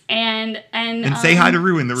 stars, and say hi to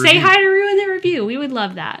Rue in the review. Say hi to Rue in the review. We would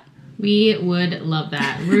love that. We would love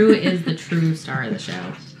that. Rue is the true star of the show.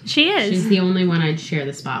 She is. She's the only one I'd share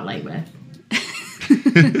the spotlight with.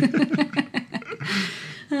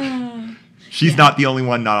 She's not the only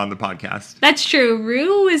one not on the podcast. That's true.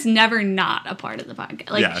 Rue was never not a part of the podcast.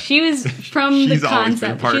 Like, Yeah. she was from the She's always been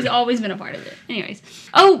a concept. part. She's always been a part of it. Anyways.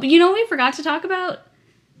 Oh, you know what we forgot to talk about?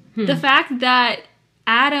 The fact that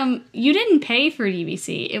Adam, you didn't pay for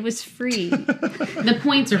DVC. It was free. The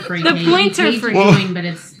points are free. The Kate. points You are pay to free. join, but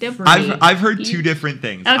it's The- free. I've heard 2 different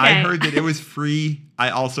things. I Okay. heard that it was free. I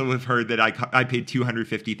also have heard that I paid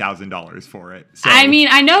 $250,000 for it. So I mean,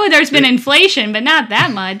 I know there's been inflation, but not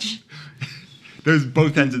that much. there's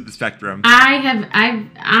both ends of the spectrum. I've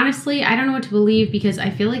honestly, I don't know what to believe because I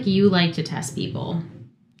feel like you like to test people.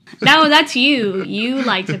 No, that's you. You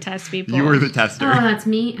like to test people. You were the tester. Oh, that's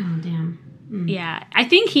me? Oh, damn. Yeah, I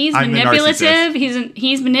think he's I'm the manipulative.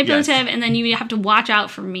 He's manipulative, Yes. and then you have to watch out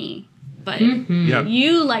for me. But Yep.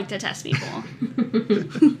 you like to test people.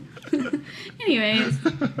 Anyways,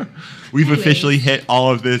 We've officially hit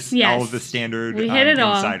all of this, Yes. all of the standard We hit it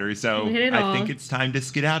all. insiders. So We hit it I all. think it's time to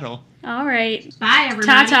skedaddle. all right. Bye,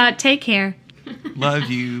 everybody. Ta-ta. Take care. Love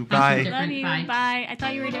you. I'm so Bye. different. Love you. Bye. Bye. I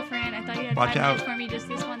thought you were different. I thought you had Watch 5 minutes out. for me just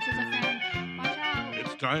this once as a friend. Watch out.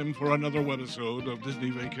 It's time for another webisode of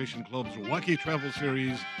Disney Vacation Club's wacky travel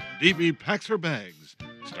series, DB Packs Her Bags,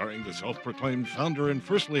 starring the self-proclaimed founder and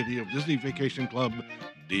first lady of Disney Vacation Club,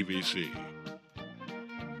 DVC.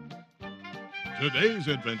 Today's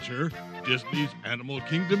adventure, Disney's Animal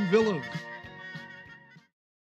Kingdom Villas.